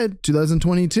 like you said,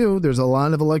 2022. There's a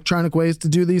lot of electronic ways to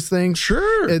do these things.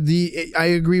 Sure. I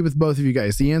agree with both of you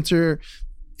guys. The answer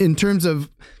in terms of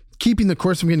keeping the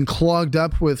courts from getting clogged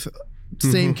up with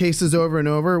same cases over and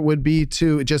over would be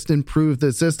to just improve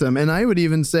the system. And I would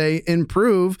even say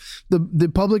improve the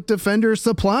public defender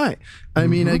supply. I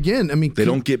mean, again, they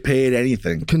don't get paid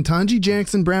anything. Ketanji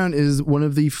Jackson Brown is one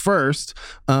of the first,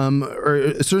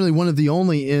 or certainly one of the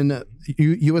only in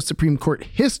U.S. Supreme Court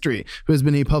history who has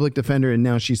been a public defender, and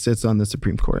now she sits on the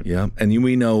Supreme Court. Yeah, and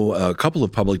we know a couple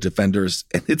of public defenders,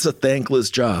 and it's a thankless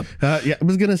job. I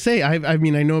was going to say, I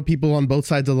mean, I know people on both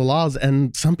sides of the laws,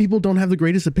 and some people don't have the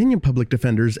greatest opinion, public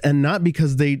defenders, and not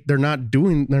because they're not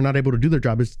able to do their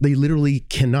job. It's they literally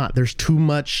cannot. There's too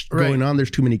much going on.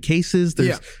 There's too many cases.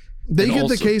 They get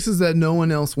the cases that no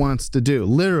one else wants to do.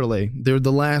 Literally, they're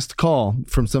the last call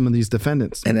from some of these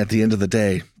defendants. And at the end of the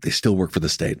day, they still work for the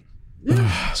state.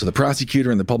 So the prosecutor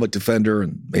and the public defender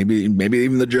and maybe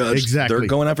even the judge, they're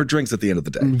going out for drinks at the end of the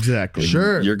day. Exactly.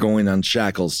 Sure. You're going on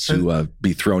shackles to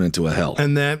be thrown into a hell.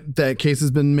 And that case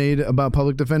has been made about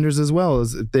public defenders as well.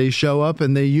 As they show up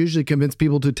and they usually convince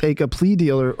people to take a plea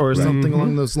deal or something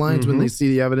along those lines when they see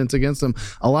the evidence against them.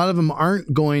 A lot of them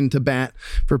aren't going to bat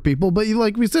for people. But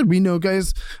like we said, we know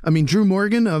guys. I mean, Drew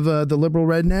Morgan of the Liberal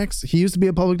Rednecks, he used to be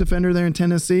a public defender there in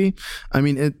Tennessee. I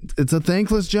mean, it's a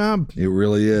thankless job. It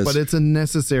really is. But it's a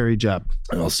necessary job.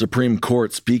 Well, Supreme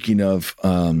Court, speaking of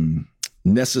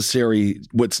necessary,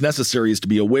 what's necessary is to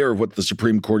be aware of what the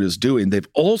Supreme Court is doing. They've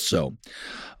also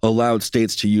allowed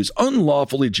states to use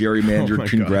unlawfully gerrymandered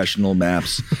congressional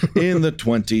maps in the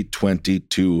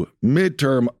 2022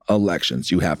 midterm elections.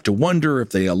 You have to wonder if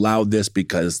they allowed this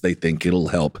because they think it'll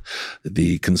help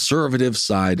the conservative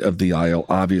side of the aisle.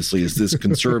 Obviously, as this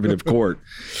conservative court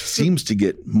seems to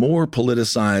get more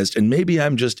politicized, and maybe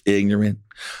I'm just ignorant,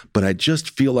 but I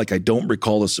just feel like I don't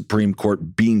recall the Supreme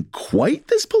Court being quite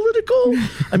this political.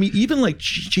 I mean, even like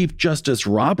Chief Justice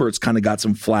Roberts kind of got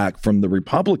some flack from the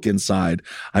Republican side.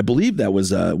 I believe that was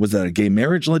that a gay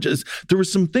marriage legislation? There were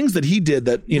some things that he did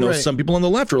that, some people on the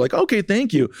left were like, okay,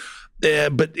 thank you.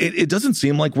 But it doesn't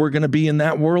seem like we're going to be in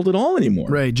that world at all anymore.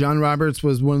 Right. John Roberts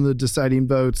was one of the deciding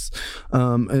votes,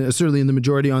 certainly in the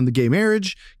majority on the gay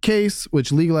marriage case,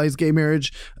 which legalized gay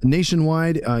marriage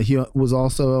nationwide. He was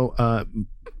also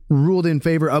ruled in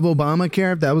favor of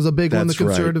Obamacare. That was a big one the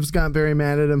conservatives got very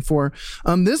mad at him for.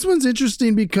 This one's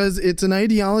interesting because it's an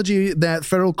ideology that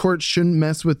federal courts shouldn't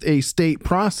mess with a state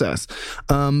process.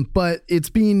 But it's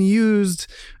being used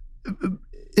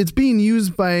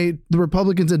by the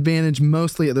Republicans' advantage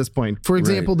mostly at this point. For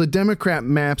example, the Democrat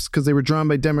maps, because they were drawn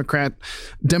by Democrat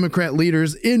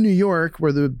leaders in New York,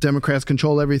 where the Democrats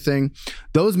control everything,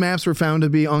 those maps were found to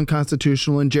be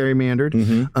unconstitutional and gerrymandered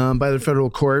by the federal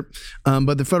court.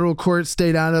 But the federal court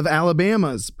stayed out of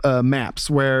Alabama's maps,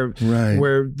 where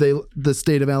the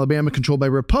state of Alabama, controlled by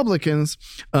Republicans,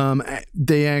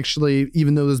 they actually,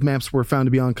 even though those maps were found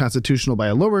to be unconstitutional by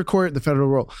a lower court, the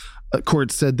federal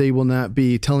court said they will not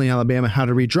be telling Alabama how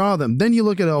to redraw them. Then you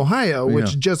look at Ohio,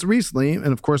 which just recently,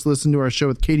 and of course, listen to our show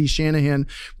with Katie Shanahan,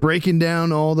 breaking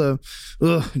down all the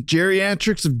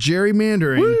geriatrics of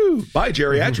gerrymandering. Woo! By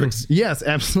geriatrics. Yes,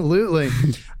 absolutely.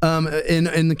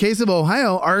 In the case of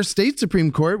Ohio, our state Supreme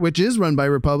Court, which is run by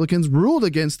Republicans, ruled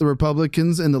against the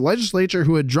Republicans in the legislature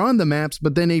who had drawn the maps,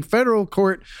 but then a federal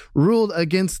court ruled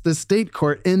against the state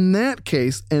court in that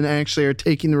case and actually are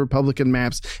taking the Republican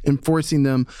maps and forcing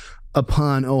them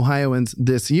upon Ohioans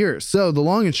this year. So the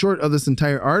long and short of this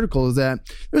entire article is that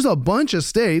there's a bunch of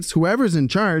states, whoever's in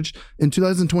charge in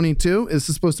 2022, this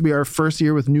is supposed to be our first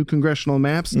year with new congressional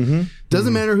maps.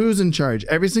 Doesn't matter who's in charge.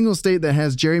 Every single state that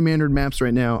has gerrymandered maps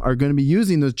right now are going to be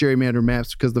using those gerrymandered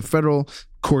maps because the federal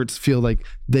courts feel like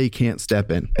they can't step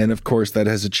in. And of course, that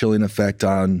has a chilling effect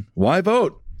on why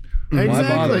vote.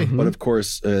 Exactly. But of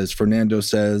course, as Fernando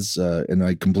says, and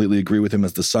I completely agree with him,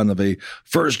 as the son of a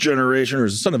first generation or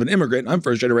as the son of an immigrant, I'm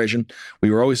first generation.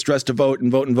 We were always stressed to vote and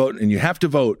vote and vote, and you have to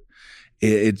vote.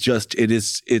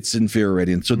 It's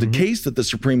infuriating. So the case that the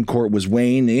Supreme Court was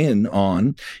weighing in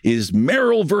on is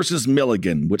Merrill versus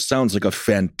Milligan, which sounds like a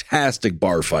fantastic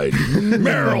bar fight.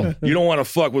 Merrill, you don't want to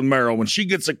fuck with Merrill. When she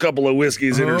gets a couple of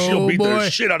whiskeys in her, she'll beat the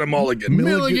shit out of Mulligan.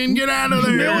 Milligan, get out of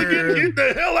there. Milligan, get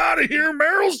the hell out of here.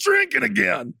 Merrill's drinking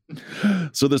again.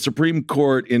 So the Supreme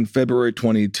Court in February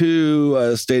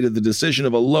 22 stated the decision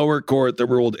of a lower court that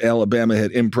ruled Alabama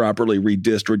had improperly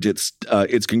redistricted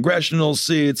its congressional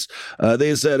seats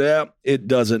They said, it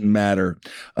doesn't matter.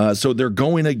 So they're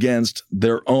going against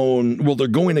they're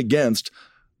going against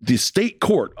the state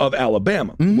court of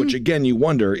Alabama, which again, you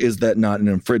wonder, is that not an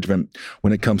infringement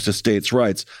when it comes to states'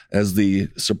 rights, as the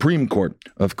Supreme Court,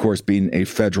 of course, being a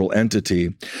federal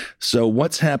entity. So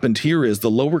what's happened here is the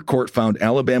lower court found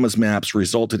Alabama's maps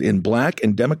resulted in black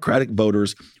and Democratic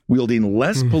voters wielding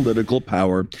less political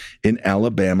power in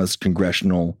Alabama's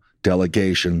congressional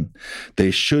delegation.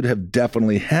 They should have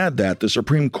definitely had that. The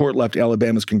Supreme Court left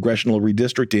Alabama's congressional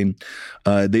redistricting.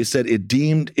 They said it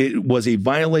deemed it was a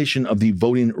violation of the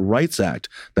Voting Rights Act.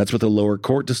 That's what the lower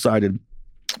court decided.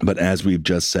 But as we've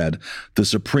just said, the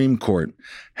Supreme Court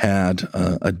had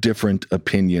a different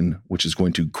opinion, which is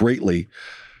going to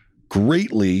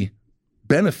greatly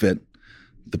benefit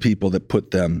the people that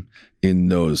put them in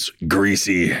those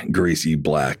greasy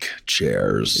black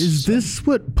chairs. Is this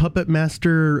what Puppet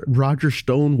Master Roger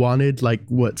Stone wanted,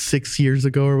 6 years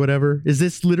ago or whatever? Is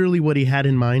this literally what he had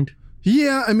in mind?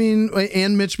 Yeah, I mean,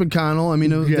 and Mitch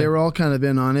McConnell, they were all kind of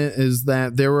in on it, is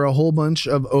that there were a whole bunch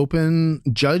of open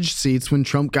judge seats when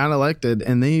Trump got elected,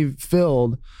 and they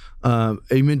filled a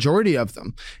majority of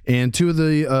them. And two of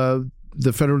the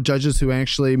federal judges who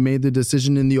actually made the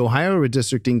decision in the Ohio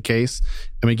redistricting case.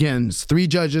 Again, it's 3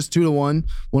 judges, 2-1.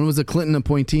 One was a Clinton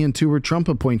appointee and 2 were Trump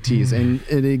appointees. And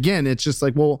again, it's just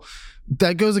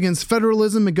that goes against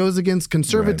federalism. It goes against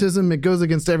conservatism. Right. It goes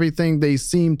against everything they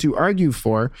seem to argue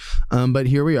for. But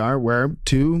here we are, where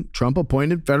 2 Trump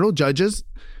appointed federal judges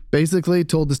basically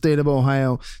told the state of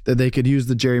Ohio that they could use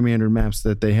the gerrymandered maps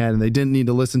that they had, and they didn't need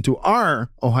to listen to our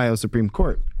Ohio Supreme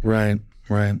Court. Right.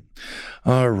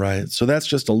 All right. So that's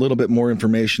just a little bit more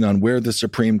information on where the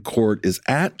Supreme Court is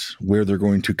at, where they're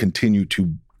going to continue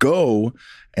to go,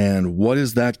 and what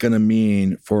is that going to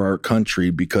mean for our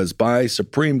country? Because by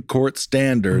Supreme Court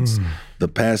standards, the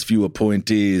past few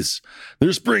appointees,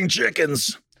 they're spring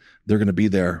chickens. They're going to be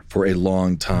there for a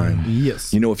long time.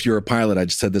 Yes. If you're a pilot, I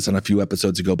just said this on a few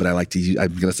episodes ago, but I'm going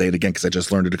to say it again because I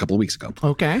just learned it a couple of weeks ago.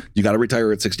 Okay. You got to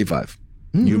retire at 65.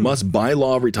 You must, by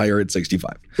law, retire at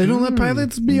 65. They don't let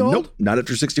pilots be old? Nope, not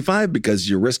after 65, because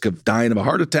your risk of dying of a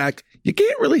heart attack, you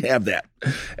can't really have that.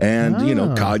 And,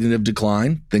 cognitive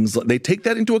decline, things they take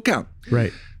that into account.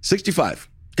 Right. 65.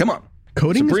 Come on.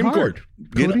 Coding Supreme is hard.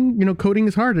 Court. Coding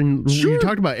is hard. And you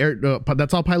talked about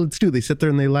that's all pilots do. They sit there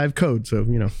and they live code. So,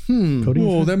 coding.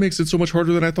 Whoa, that makes it so much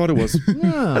harder than I thought it was.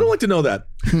 I don't like to know that.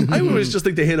 I always just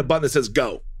think they hit a button that saes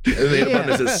go. And they hit a button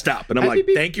that says stop. And I'm like,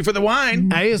 thank you for the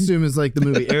wine. I assume it's like the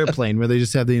movie Airplane, where they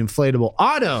just have the inflatable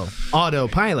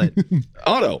autopilot.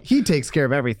 Auto. He takes care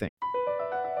of everything.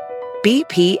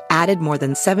 BP added more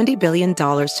than $70 billion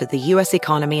to the U.S.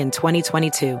 economy in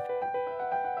 2022.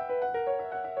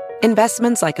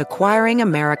 Investments like acquiring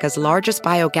America's largest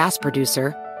biogas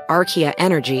producer, Archaea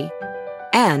Energy,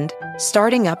 and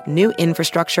starting up new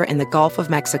infrastructure in the Gulf of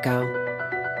Mexico.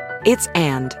 It's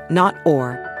and, not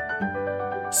or.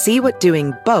 See what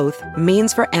doing both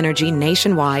means for energy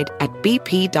nationwide at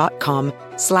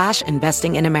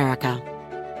bp.com/investing in America.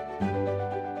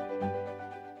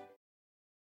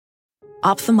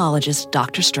 Ophthalmologist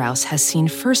Dr. Strauss has seen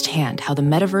firsthand how the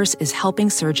metaverse is helping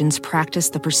surgeons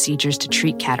practice the procedures to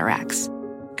treat cataracts.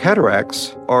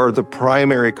 Cataracts are the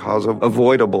primary cause of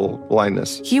avoidable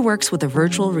blindness. He works with a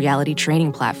virtual reality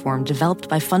training platform developed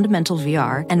by Fundamental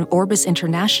VR and Orbis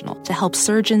International to help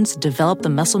surgeons develop the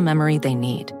muscle memory they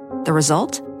need. The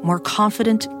result? More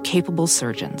confident, capable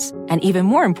surgeons. And even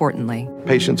more importantly,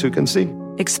 patients who can see.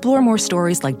 Explore more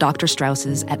stories like Dr.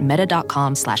 Strauss's at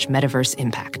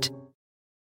meta.com/metaverseimpact.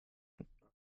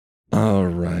 All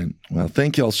right. Well,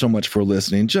 thank you all so much for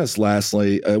listening. Just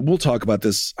lastly, we'll talk about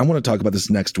this. I want to talk about this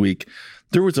next week.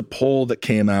 There was a poll that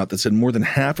came out that said more than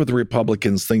half of the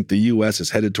Republicans think the U.S. is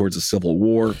headed towards a civil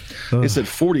war. It said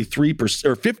 43%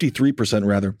 or 53%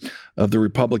 rather of the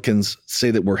Republicans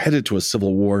say that we're headed to a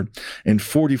civil war, and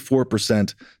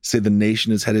 44% say the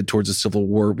nation is headed towards a civil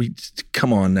war.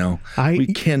 Come on now. We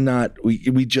cannot.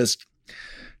 We just.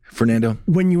 Fernando?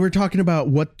 When you were talking about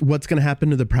what's going to happen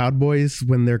to the Proud Boys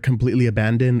when they're completely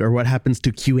abandoned, or what happens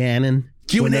to QAnon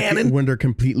when they're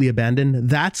completely abandoned,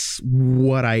 that's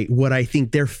what I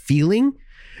think they're feeling.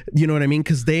 You know what I mean?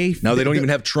 Because they don't even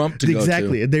have Trump to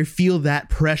exactly. go to. They feel that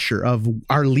pressure of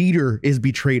our leader is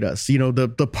betrayed us.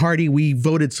 The party we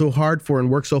voted so hard for and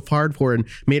worked so hard for and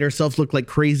made ourselves look like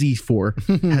crazy for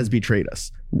has betrayed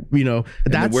us.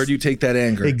 That's where do you take that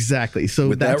anger? Exactly. So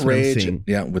with that's that rage,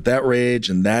 with that rage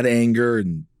and that anger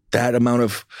and that amount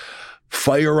of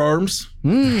firearms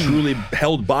truly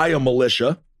held by a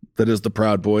militia that is the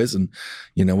Proud Boys, and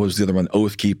what was the other one?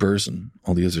 Oath Keepers and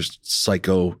all the other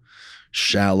psycho,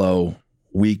 shallow,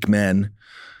 weak men.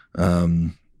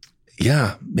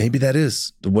 Yeah, maybe that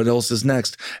is. What else is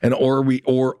next? And are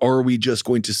we just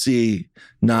going to see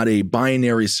not a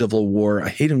binary civil war? I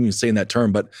hate even saying that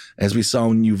term, but as we saw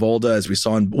in Uvalde,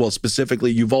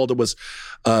 specifically Uvalde was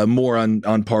more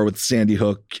on par with Sandy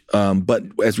Hook, but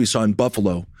as we saw in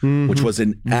Buffalo, which was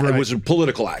it was a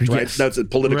political act, right? Yes. That's a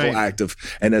political act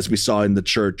and as we saw in the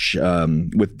church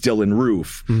with Dylan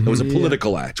Roof, it was a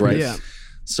political act, right? Yeah.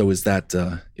 So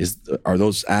are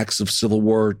those acts of civil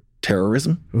war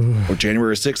terrorism or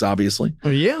January 6th, obviously?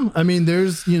 Yeah. I mean,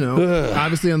 there's,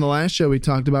 obviously on the last show, we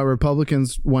talked about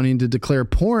Republicans wanting to declare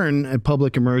porn a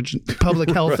public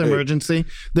health emergency.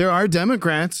 There are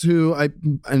Democrats who I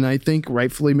think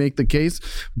rightfully make the case.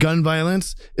 Gun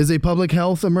violence is a public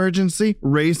health emergency.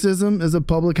 Racism is a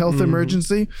public health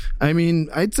emergency. I mean,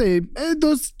 I'd say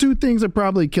those two things are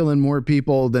probably killing more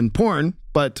people than porn.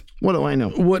 But what do I know?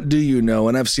 What do you know?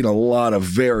 And I've seen a lot of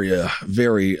very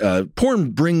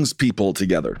porn brings people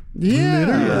together.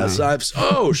 Yeah. Yes,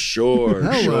 sure.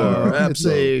 Hello.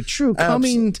 Absolutely. It's a true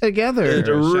coming together. It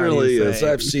really is.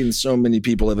 I've seen so many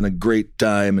people having a great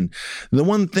time. And the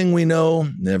one thing we know,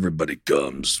 everybody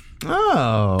comes.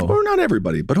 Oh. Or not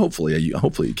everybody, but hopefully you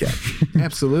can.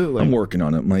 Absolutely. I'm working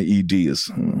on it. My ED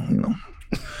is,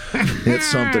 it's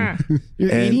something.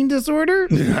 Your eating disorder?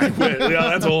 Yeah,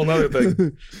 that's a whole nother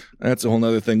thing. That's a whole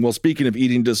nother thing. Well, speaking of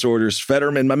eating disorders,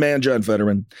 Fetterman, my man John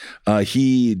Fetterman,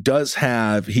 he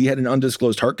had an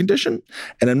undisclosed heart condition,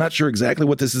 and I'm not sure exactly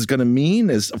what this is going to mean.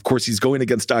 Of course, he's going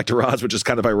against Dr. Oz, which is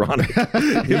kind of ironic.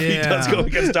 If he does go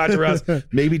against Dr. Oz,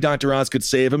 maybe Dr. Oz could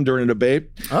save him during a debate.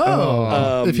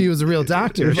 If he was a real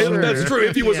doctor. Sure. That's true.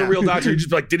 If he was a real doctor, he'd just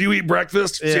be like, did you eat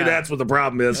breakfast? Yeah. See, that's what the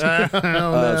problem is.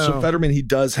 So Fetterman, he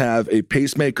does have a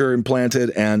pacemaker implanted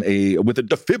and with a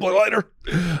defibrillator.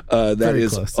 Very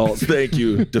close. Thank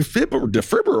you.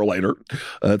 Defibrillator.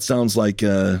 It sounds like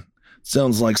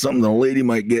something a lady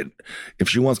might get if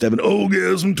she wants to have an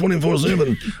orgasm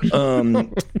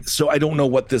 24/7. So I don't know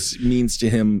what this means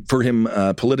for him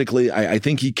politically. I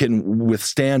think he can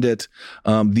withstand it.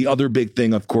 The other big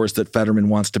thing, of course, that Fetterman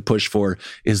wants to push for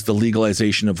is the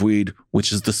legalization of weed,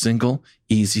 which is the single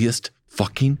easiest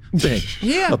fucking thing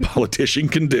a politician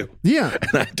can do. Yeah.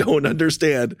 And I don't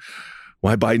understand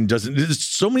why Biden doesn't. There's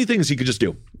so many things he could just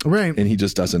do. Right. And he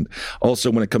just doesn't.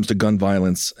 Also, when it comes to gun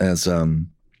violence, as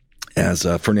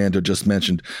Fernando just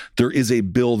mentioned, there is a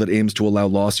bill that aims to allow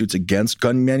lawsuits against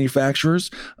gun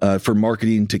manufacturers for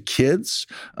marketing to kids.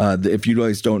 If you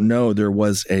guys don't know,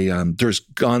 there's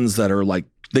guns that are like,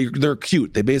 they're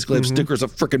cute. They basically have stickers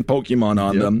of freaking Pokemon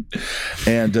on them.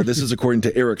 And this is according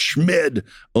to Eric Schmid,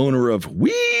 owner of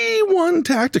We1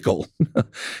 Tactical.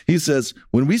 He says,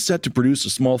 when we set to produce a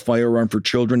small firearm for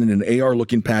children in an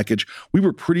AR-looking package, we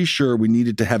were pretty sure we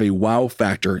needed to have a wow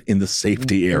factor in the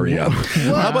safety area. Wow.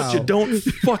 How about you don't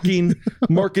fucking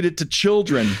market it to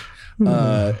children?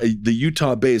 The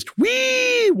Utah-based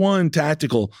We1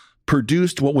 Tactical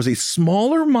produced what was a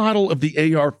smaller model of the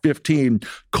AR-15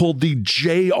 called the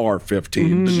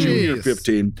JR-15, the Junior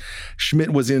 15.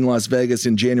 Schmidt was in Las Vegas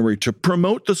in January to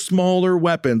promote the smaller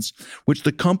weapons, which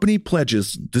the company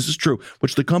pledges, this is true,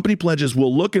 which the company pledges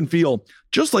will look and feel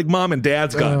just like mom and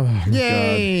dad's gun.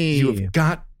 Yay! You have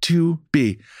got to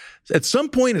be. At some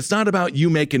point, it's not about you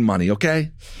making money,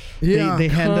 okay? Yeah, they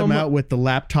hand them out with the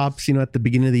laptops, at the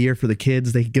beginning of the year for the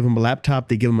kids. They give them a laptop.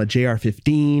 They give them a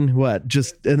JR-15.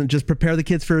 Just prepare the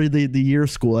kids for the year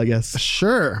of school, I guess.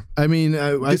 Sure. I mean,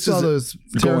 I saw those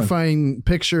terrifying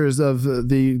pictures of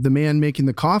the man making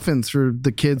the coffins for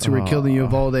the kids who were killed in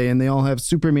Uvalde, and they all have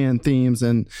Superman themes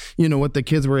and, what the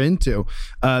kids were into.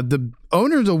 The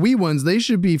owners of We1s, they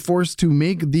should be forced to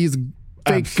make these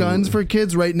fake guns for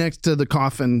kids right next to the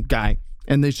coffin guy.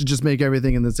 And they should just make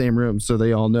everything in the same room so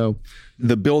they all know.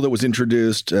 The bill that was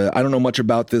introduced, I don't know much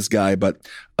about this guy, but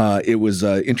it was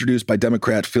introduced by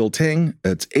Democrat Phil Ting.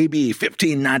 It's AB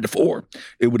 1594.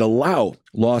 It would allow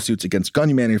lawsuits against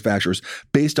gun manufacturers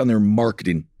based on their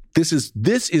marketing. This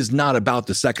is not about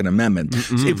the Second Amendment.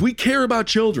 If we care about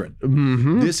children,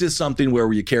 this is something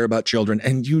where you care about children,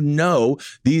 and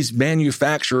these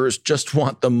manufacturers just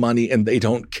want the money and they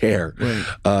don't care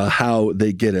how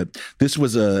they get it. This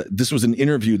was an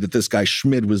interview that this guy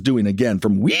Schmid was doing again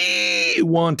from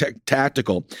We1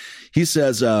 Tactical. He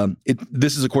says,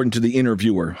 this is according to the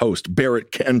interviewer host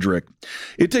Barrett Kendrick.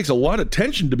 It takes a lot of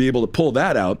tension to be able to pull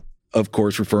that out. Of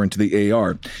course, referring to the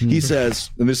AR. He says,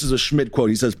 and this is a Schmidt quote,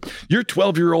 he says, your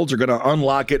 12-year-olds are going to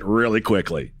unlock it really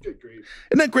quickly.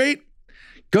 Isn't that great?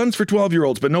 Guns for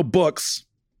 12-year-olds, but no books.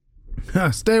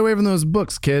 Stay away from those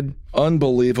books, kid.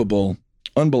 Unbelievable.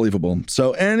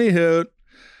 So anywho,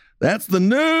 that's the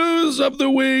news of the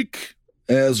week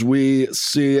as we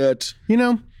see it.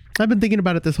 I've been thinking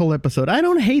about it this whole episode. I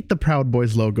don't hate the Proud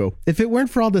Boys logo. If it weren't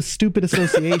for all the stupid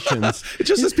associations, it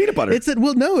just says peanut butter. It's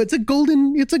a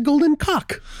golden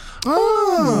cock.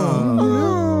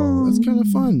 Oh, that's kind of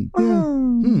fun.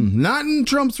 Yeah. Not in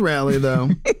Trump's rally, though.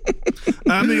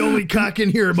 I'm the only cock in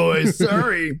here, boys.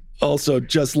 Sorry. Also,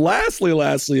 just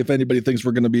lastly, if anybody thinks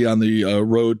we're going to be on the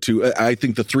road to, I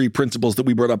think the 3 principles that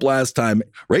we brought up last time,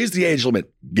 raise the age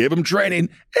limit, give them training,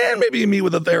 and maybe meet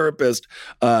with a therapist.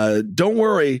 Don't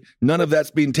worry, none of that's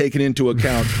being taken into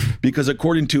account because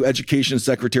according to Education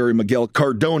Secretary Miguel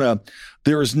Cardona,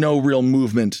 there is no real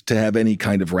movement to have any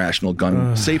kind of rational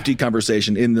gun safety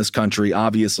conversation in this country,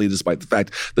 obviously, despite the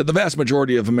fact that the vast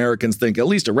majority of Americans think at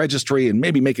least a registry and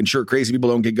maybe making sure crazy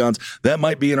people don't get guns, that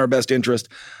might be in our best interest.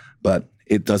 But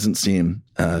it doesn't seem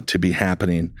to be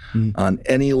happening on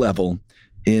any level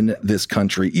in this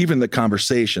country. Even the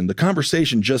conversation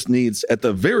just needs, at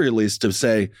the very least, to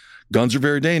say, guns are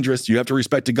very dangerous. You have to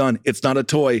respect a gun. It's not a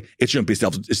toy. It shouldn't be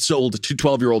sold to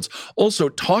 12-year-olds. Also,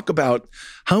 talk about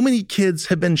how many kids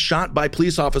have been shot by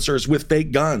police officers with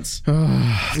fake guns.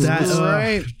 That's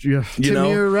right. Yeah.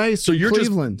 Tamir Rice, so you're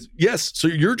Cleveland. So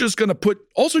you're just going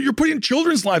to you're putting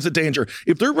children's lives at danger.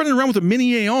 If they're running around with a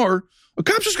mini AR, a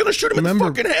cop's just going to shoot him in the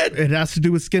fucking head. It has to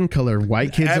do with skin color.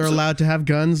 White kids are allowed to have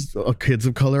guns. Kids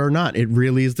of color are not. It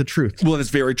really is the truth. Well, that's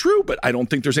very true, but I don't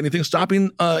think there's anything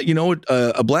stopping,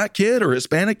 a black kid or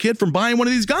Hispanic kid from buying one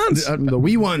of these guns. The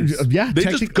wee ones. Yeah.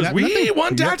 Because we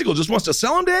want Tactical just wants to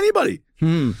sell them to anybody.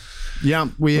 Yeah,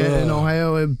 we had in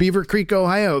Ohio, in Beaver Creek,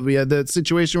 Ohio, we had that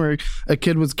situation where a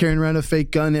kid was carrying around a fake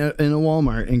gun in a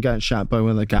Walmart and got shot by one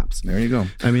of the cops. There you go.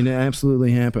 I mean, it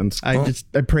absolutely happens. I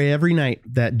pray every night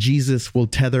that Jesus will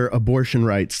tether abortion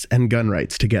rights and gun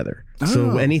rights together.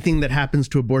 So anything that happens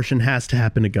to abortion has to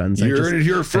happen to guns. You heard it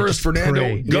here first, Fernando.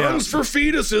 Pray. Guns for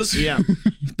fetuses. Yeah.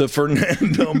 The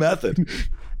Fernando method.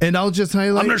 And I'll just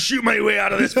highlight. I'm going to shoot my way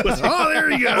out of this pussy. Oh, there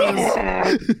he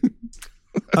goes.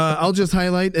 I'll just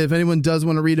highlight, if anyone does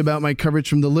want to read about my coverage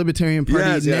from the Libertarian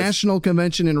Party National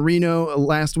Convention in Reno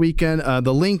last weekend,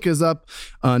 the link is up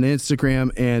on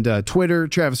Instagram and Twitter,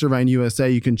 Travis Irvine USA.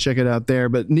 You can check it out there.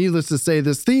 But needless to say,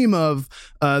 this theme of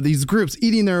these groups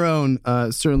eating their own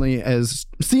certainly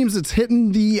seems it's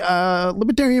hitting the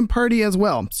Libertarian Party as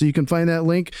well. So you can find that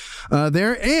link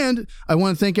there. And I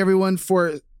want to thank everyone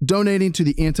for donating to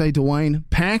the Anti-DeWine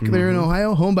PAC there in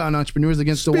Ohio, Homebound Entrepreneurs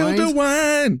Against DeWine. Spill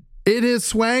DeWine! It is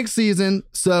swag season,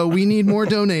 so we need more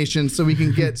donations so we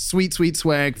can get sweet, sweet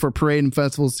swag for parade and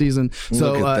festival season.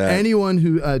 So anyone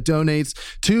who donates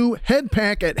to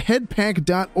HeadPack at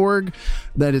headpack.org,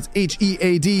 that is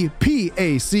HEADPAC.org.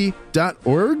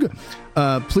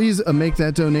 Please make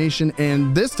that donation,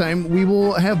 and this time we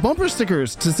will have bumper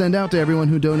stickers to send out to everyone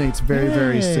who donates very,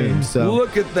 very soon. So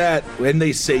look at that. When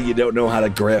they say you don't know how to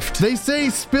grift, they say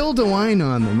spill DeWine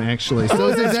on them, actually. So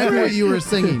it's exactly what you were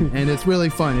singing, and it's really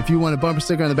fun. If you want a bumper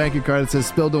sticker on the back of your car that says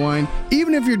spill DeWine,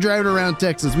 even if you're driving around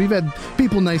Texas, we've had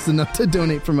people nice enough to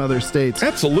donate from other states.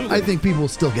 Absolutely. I think people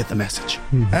still get the message.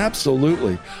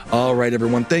 Absolutely. All right,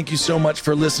 everyone. Thank you so much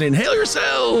for listening. Hail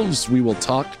yourselves. We will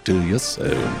talk to you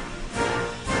soon.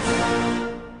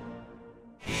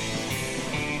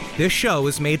 This show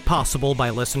is made possible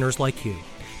by listeners like you.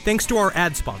 Thanks to our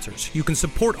ad sponsors, you can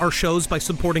support our shows by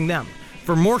supporting them.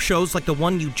 For more shows like the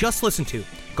one you just listened to,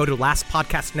 go to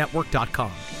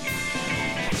lastpodcastnetwork.com.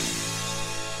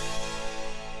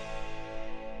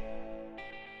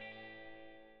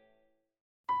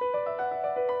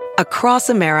 Across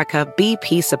America,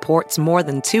 BP supports more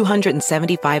than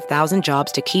 275,000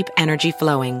 jobs to keep energy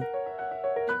flowing.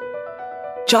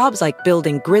 Jobs like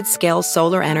building grid-scale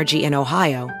solar energy in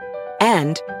Ohio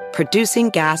and producing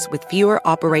gas with fewer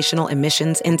operational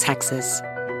emissions in Texas.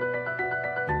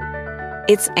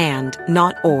 It's and,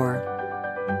 not or.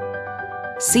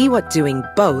 See what doing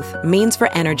both means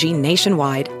for energy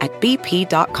nationwide at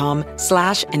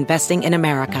bp.com/investing in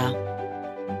America.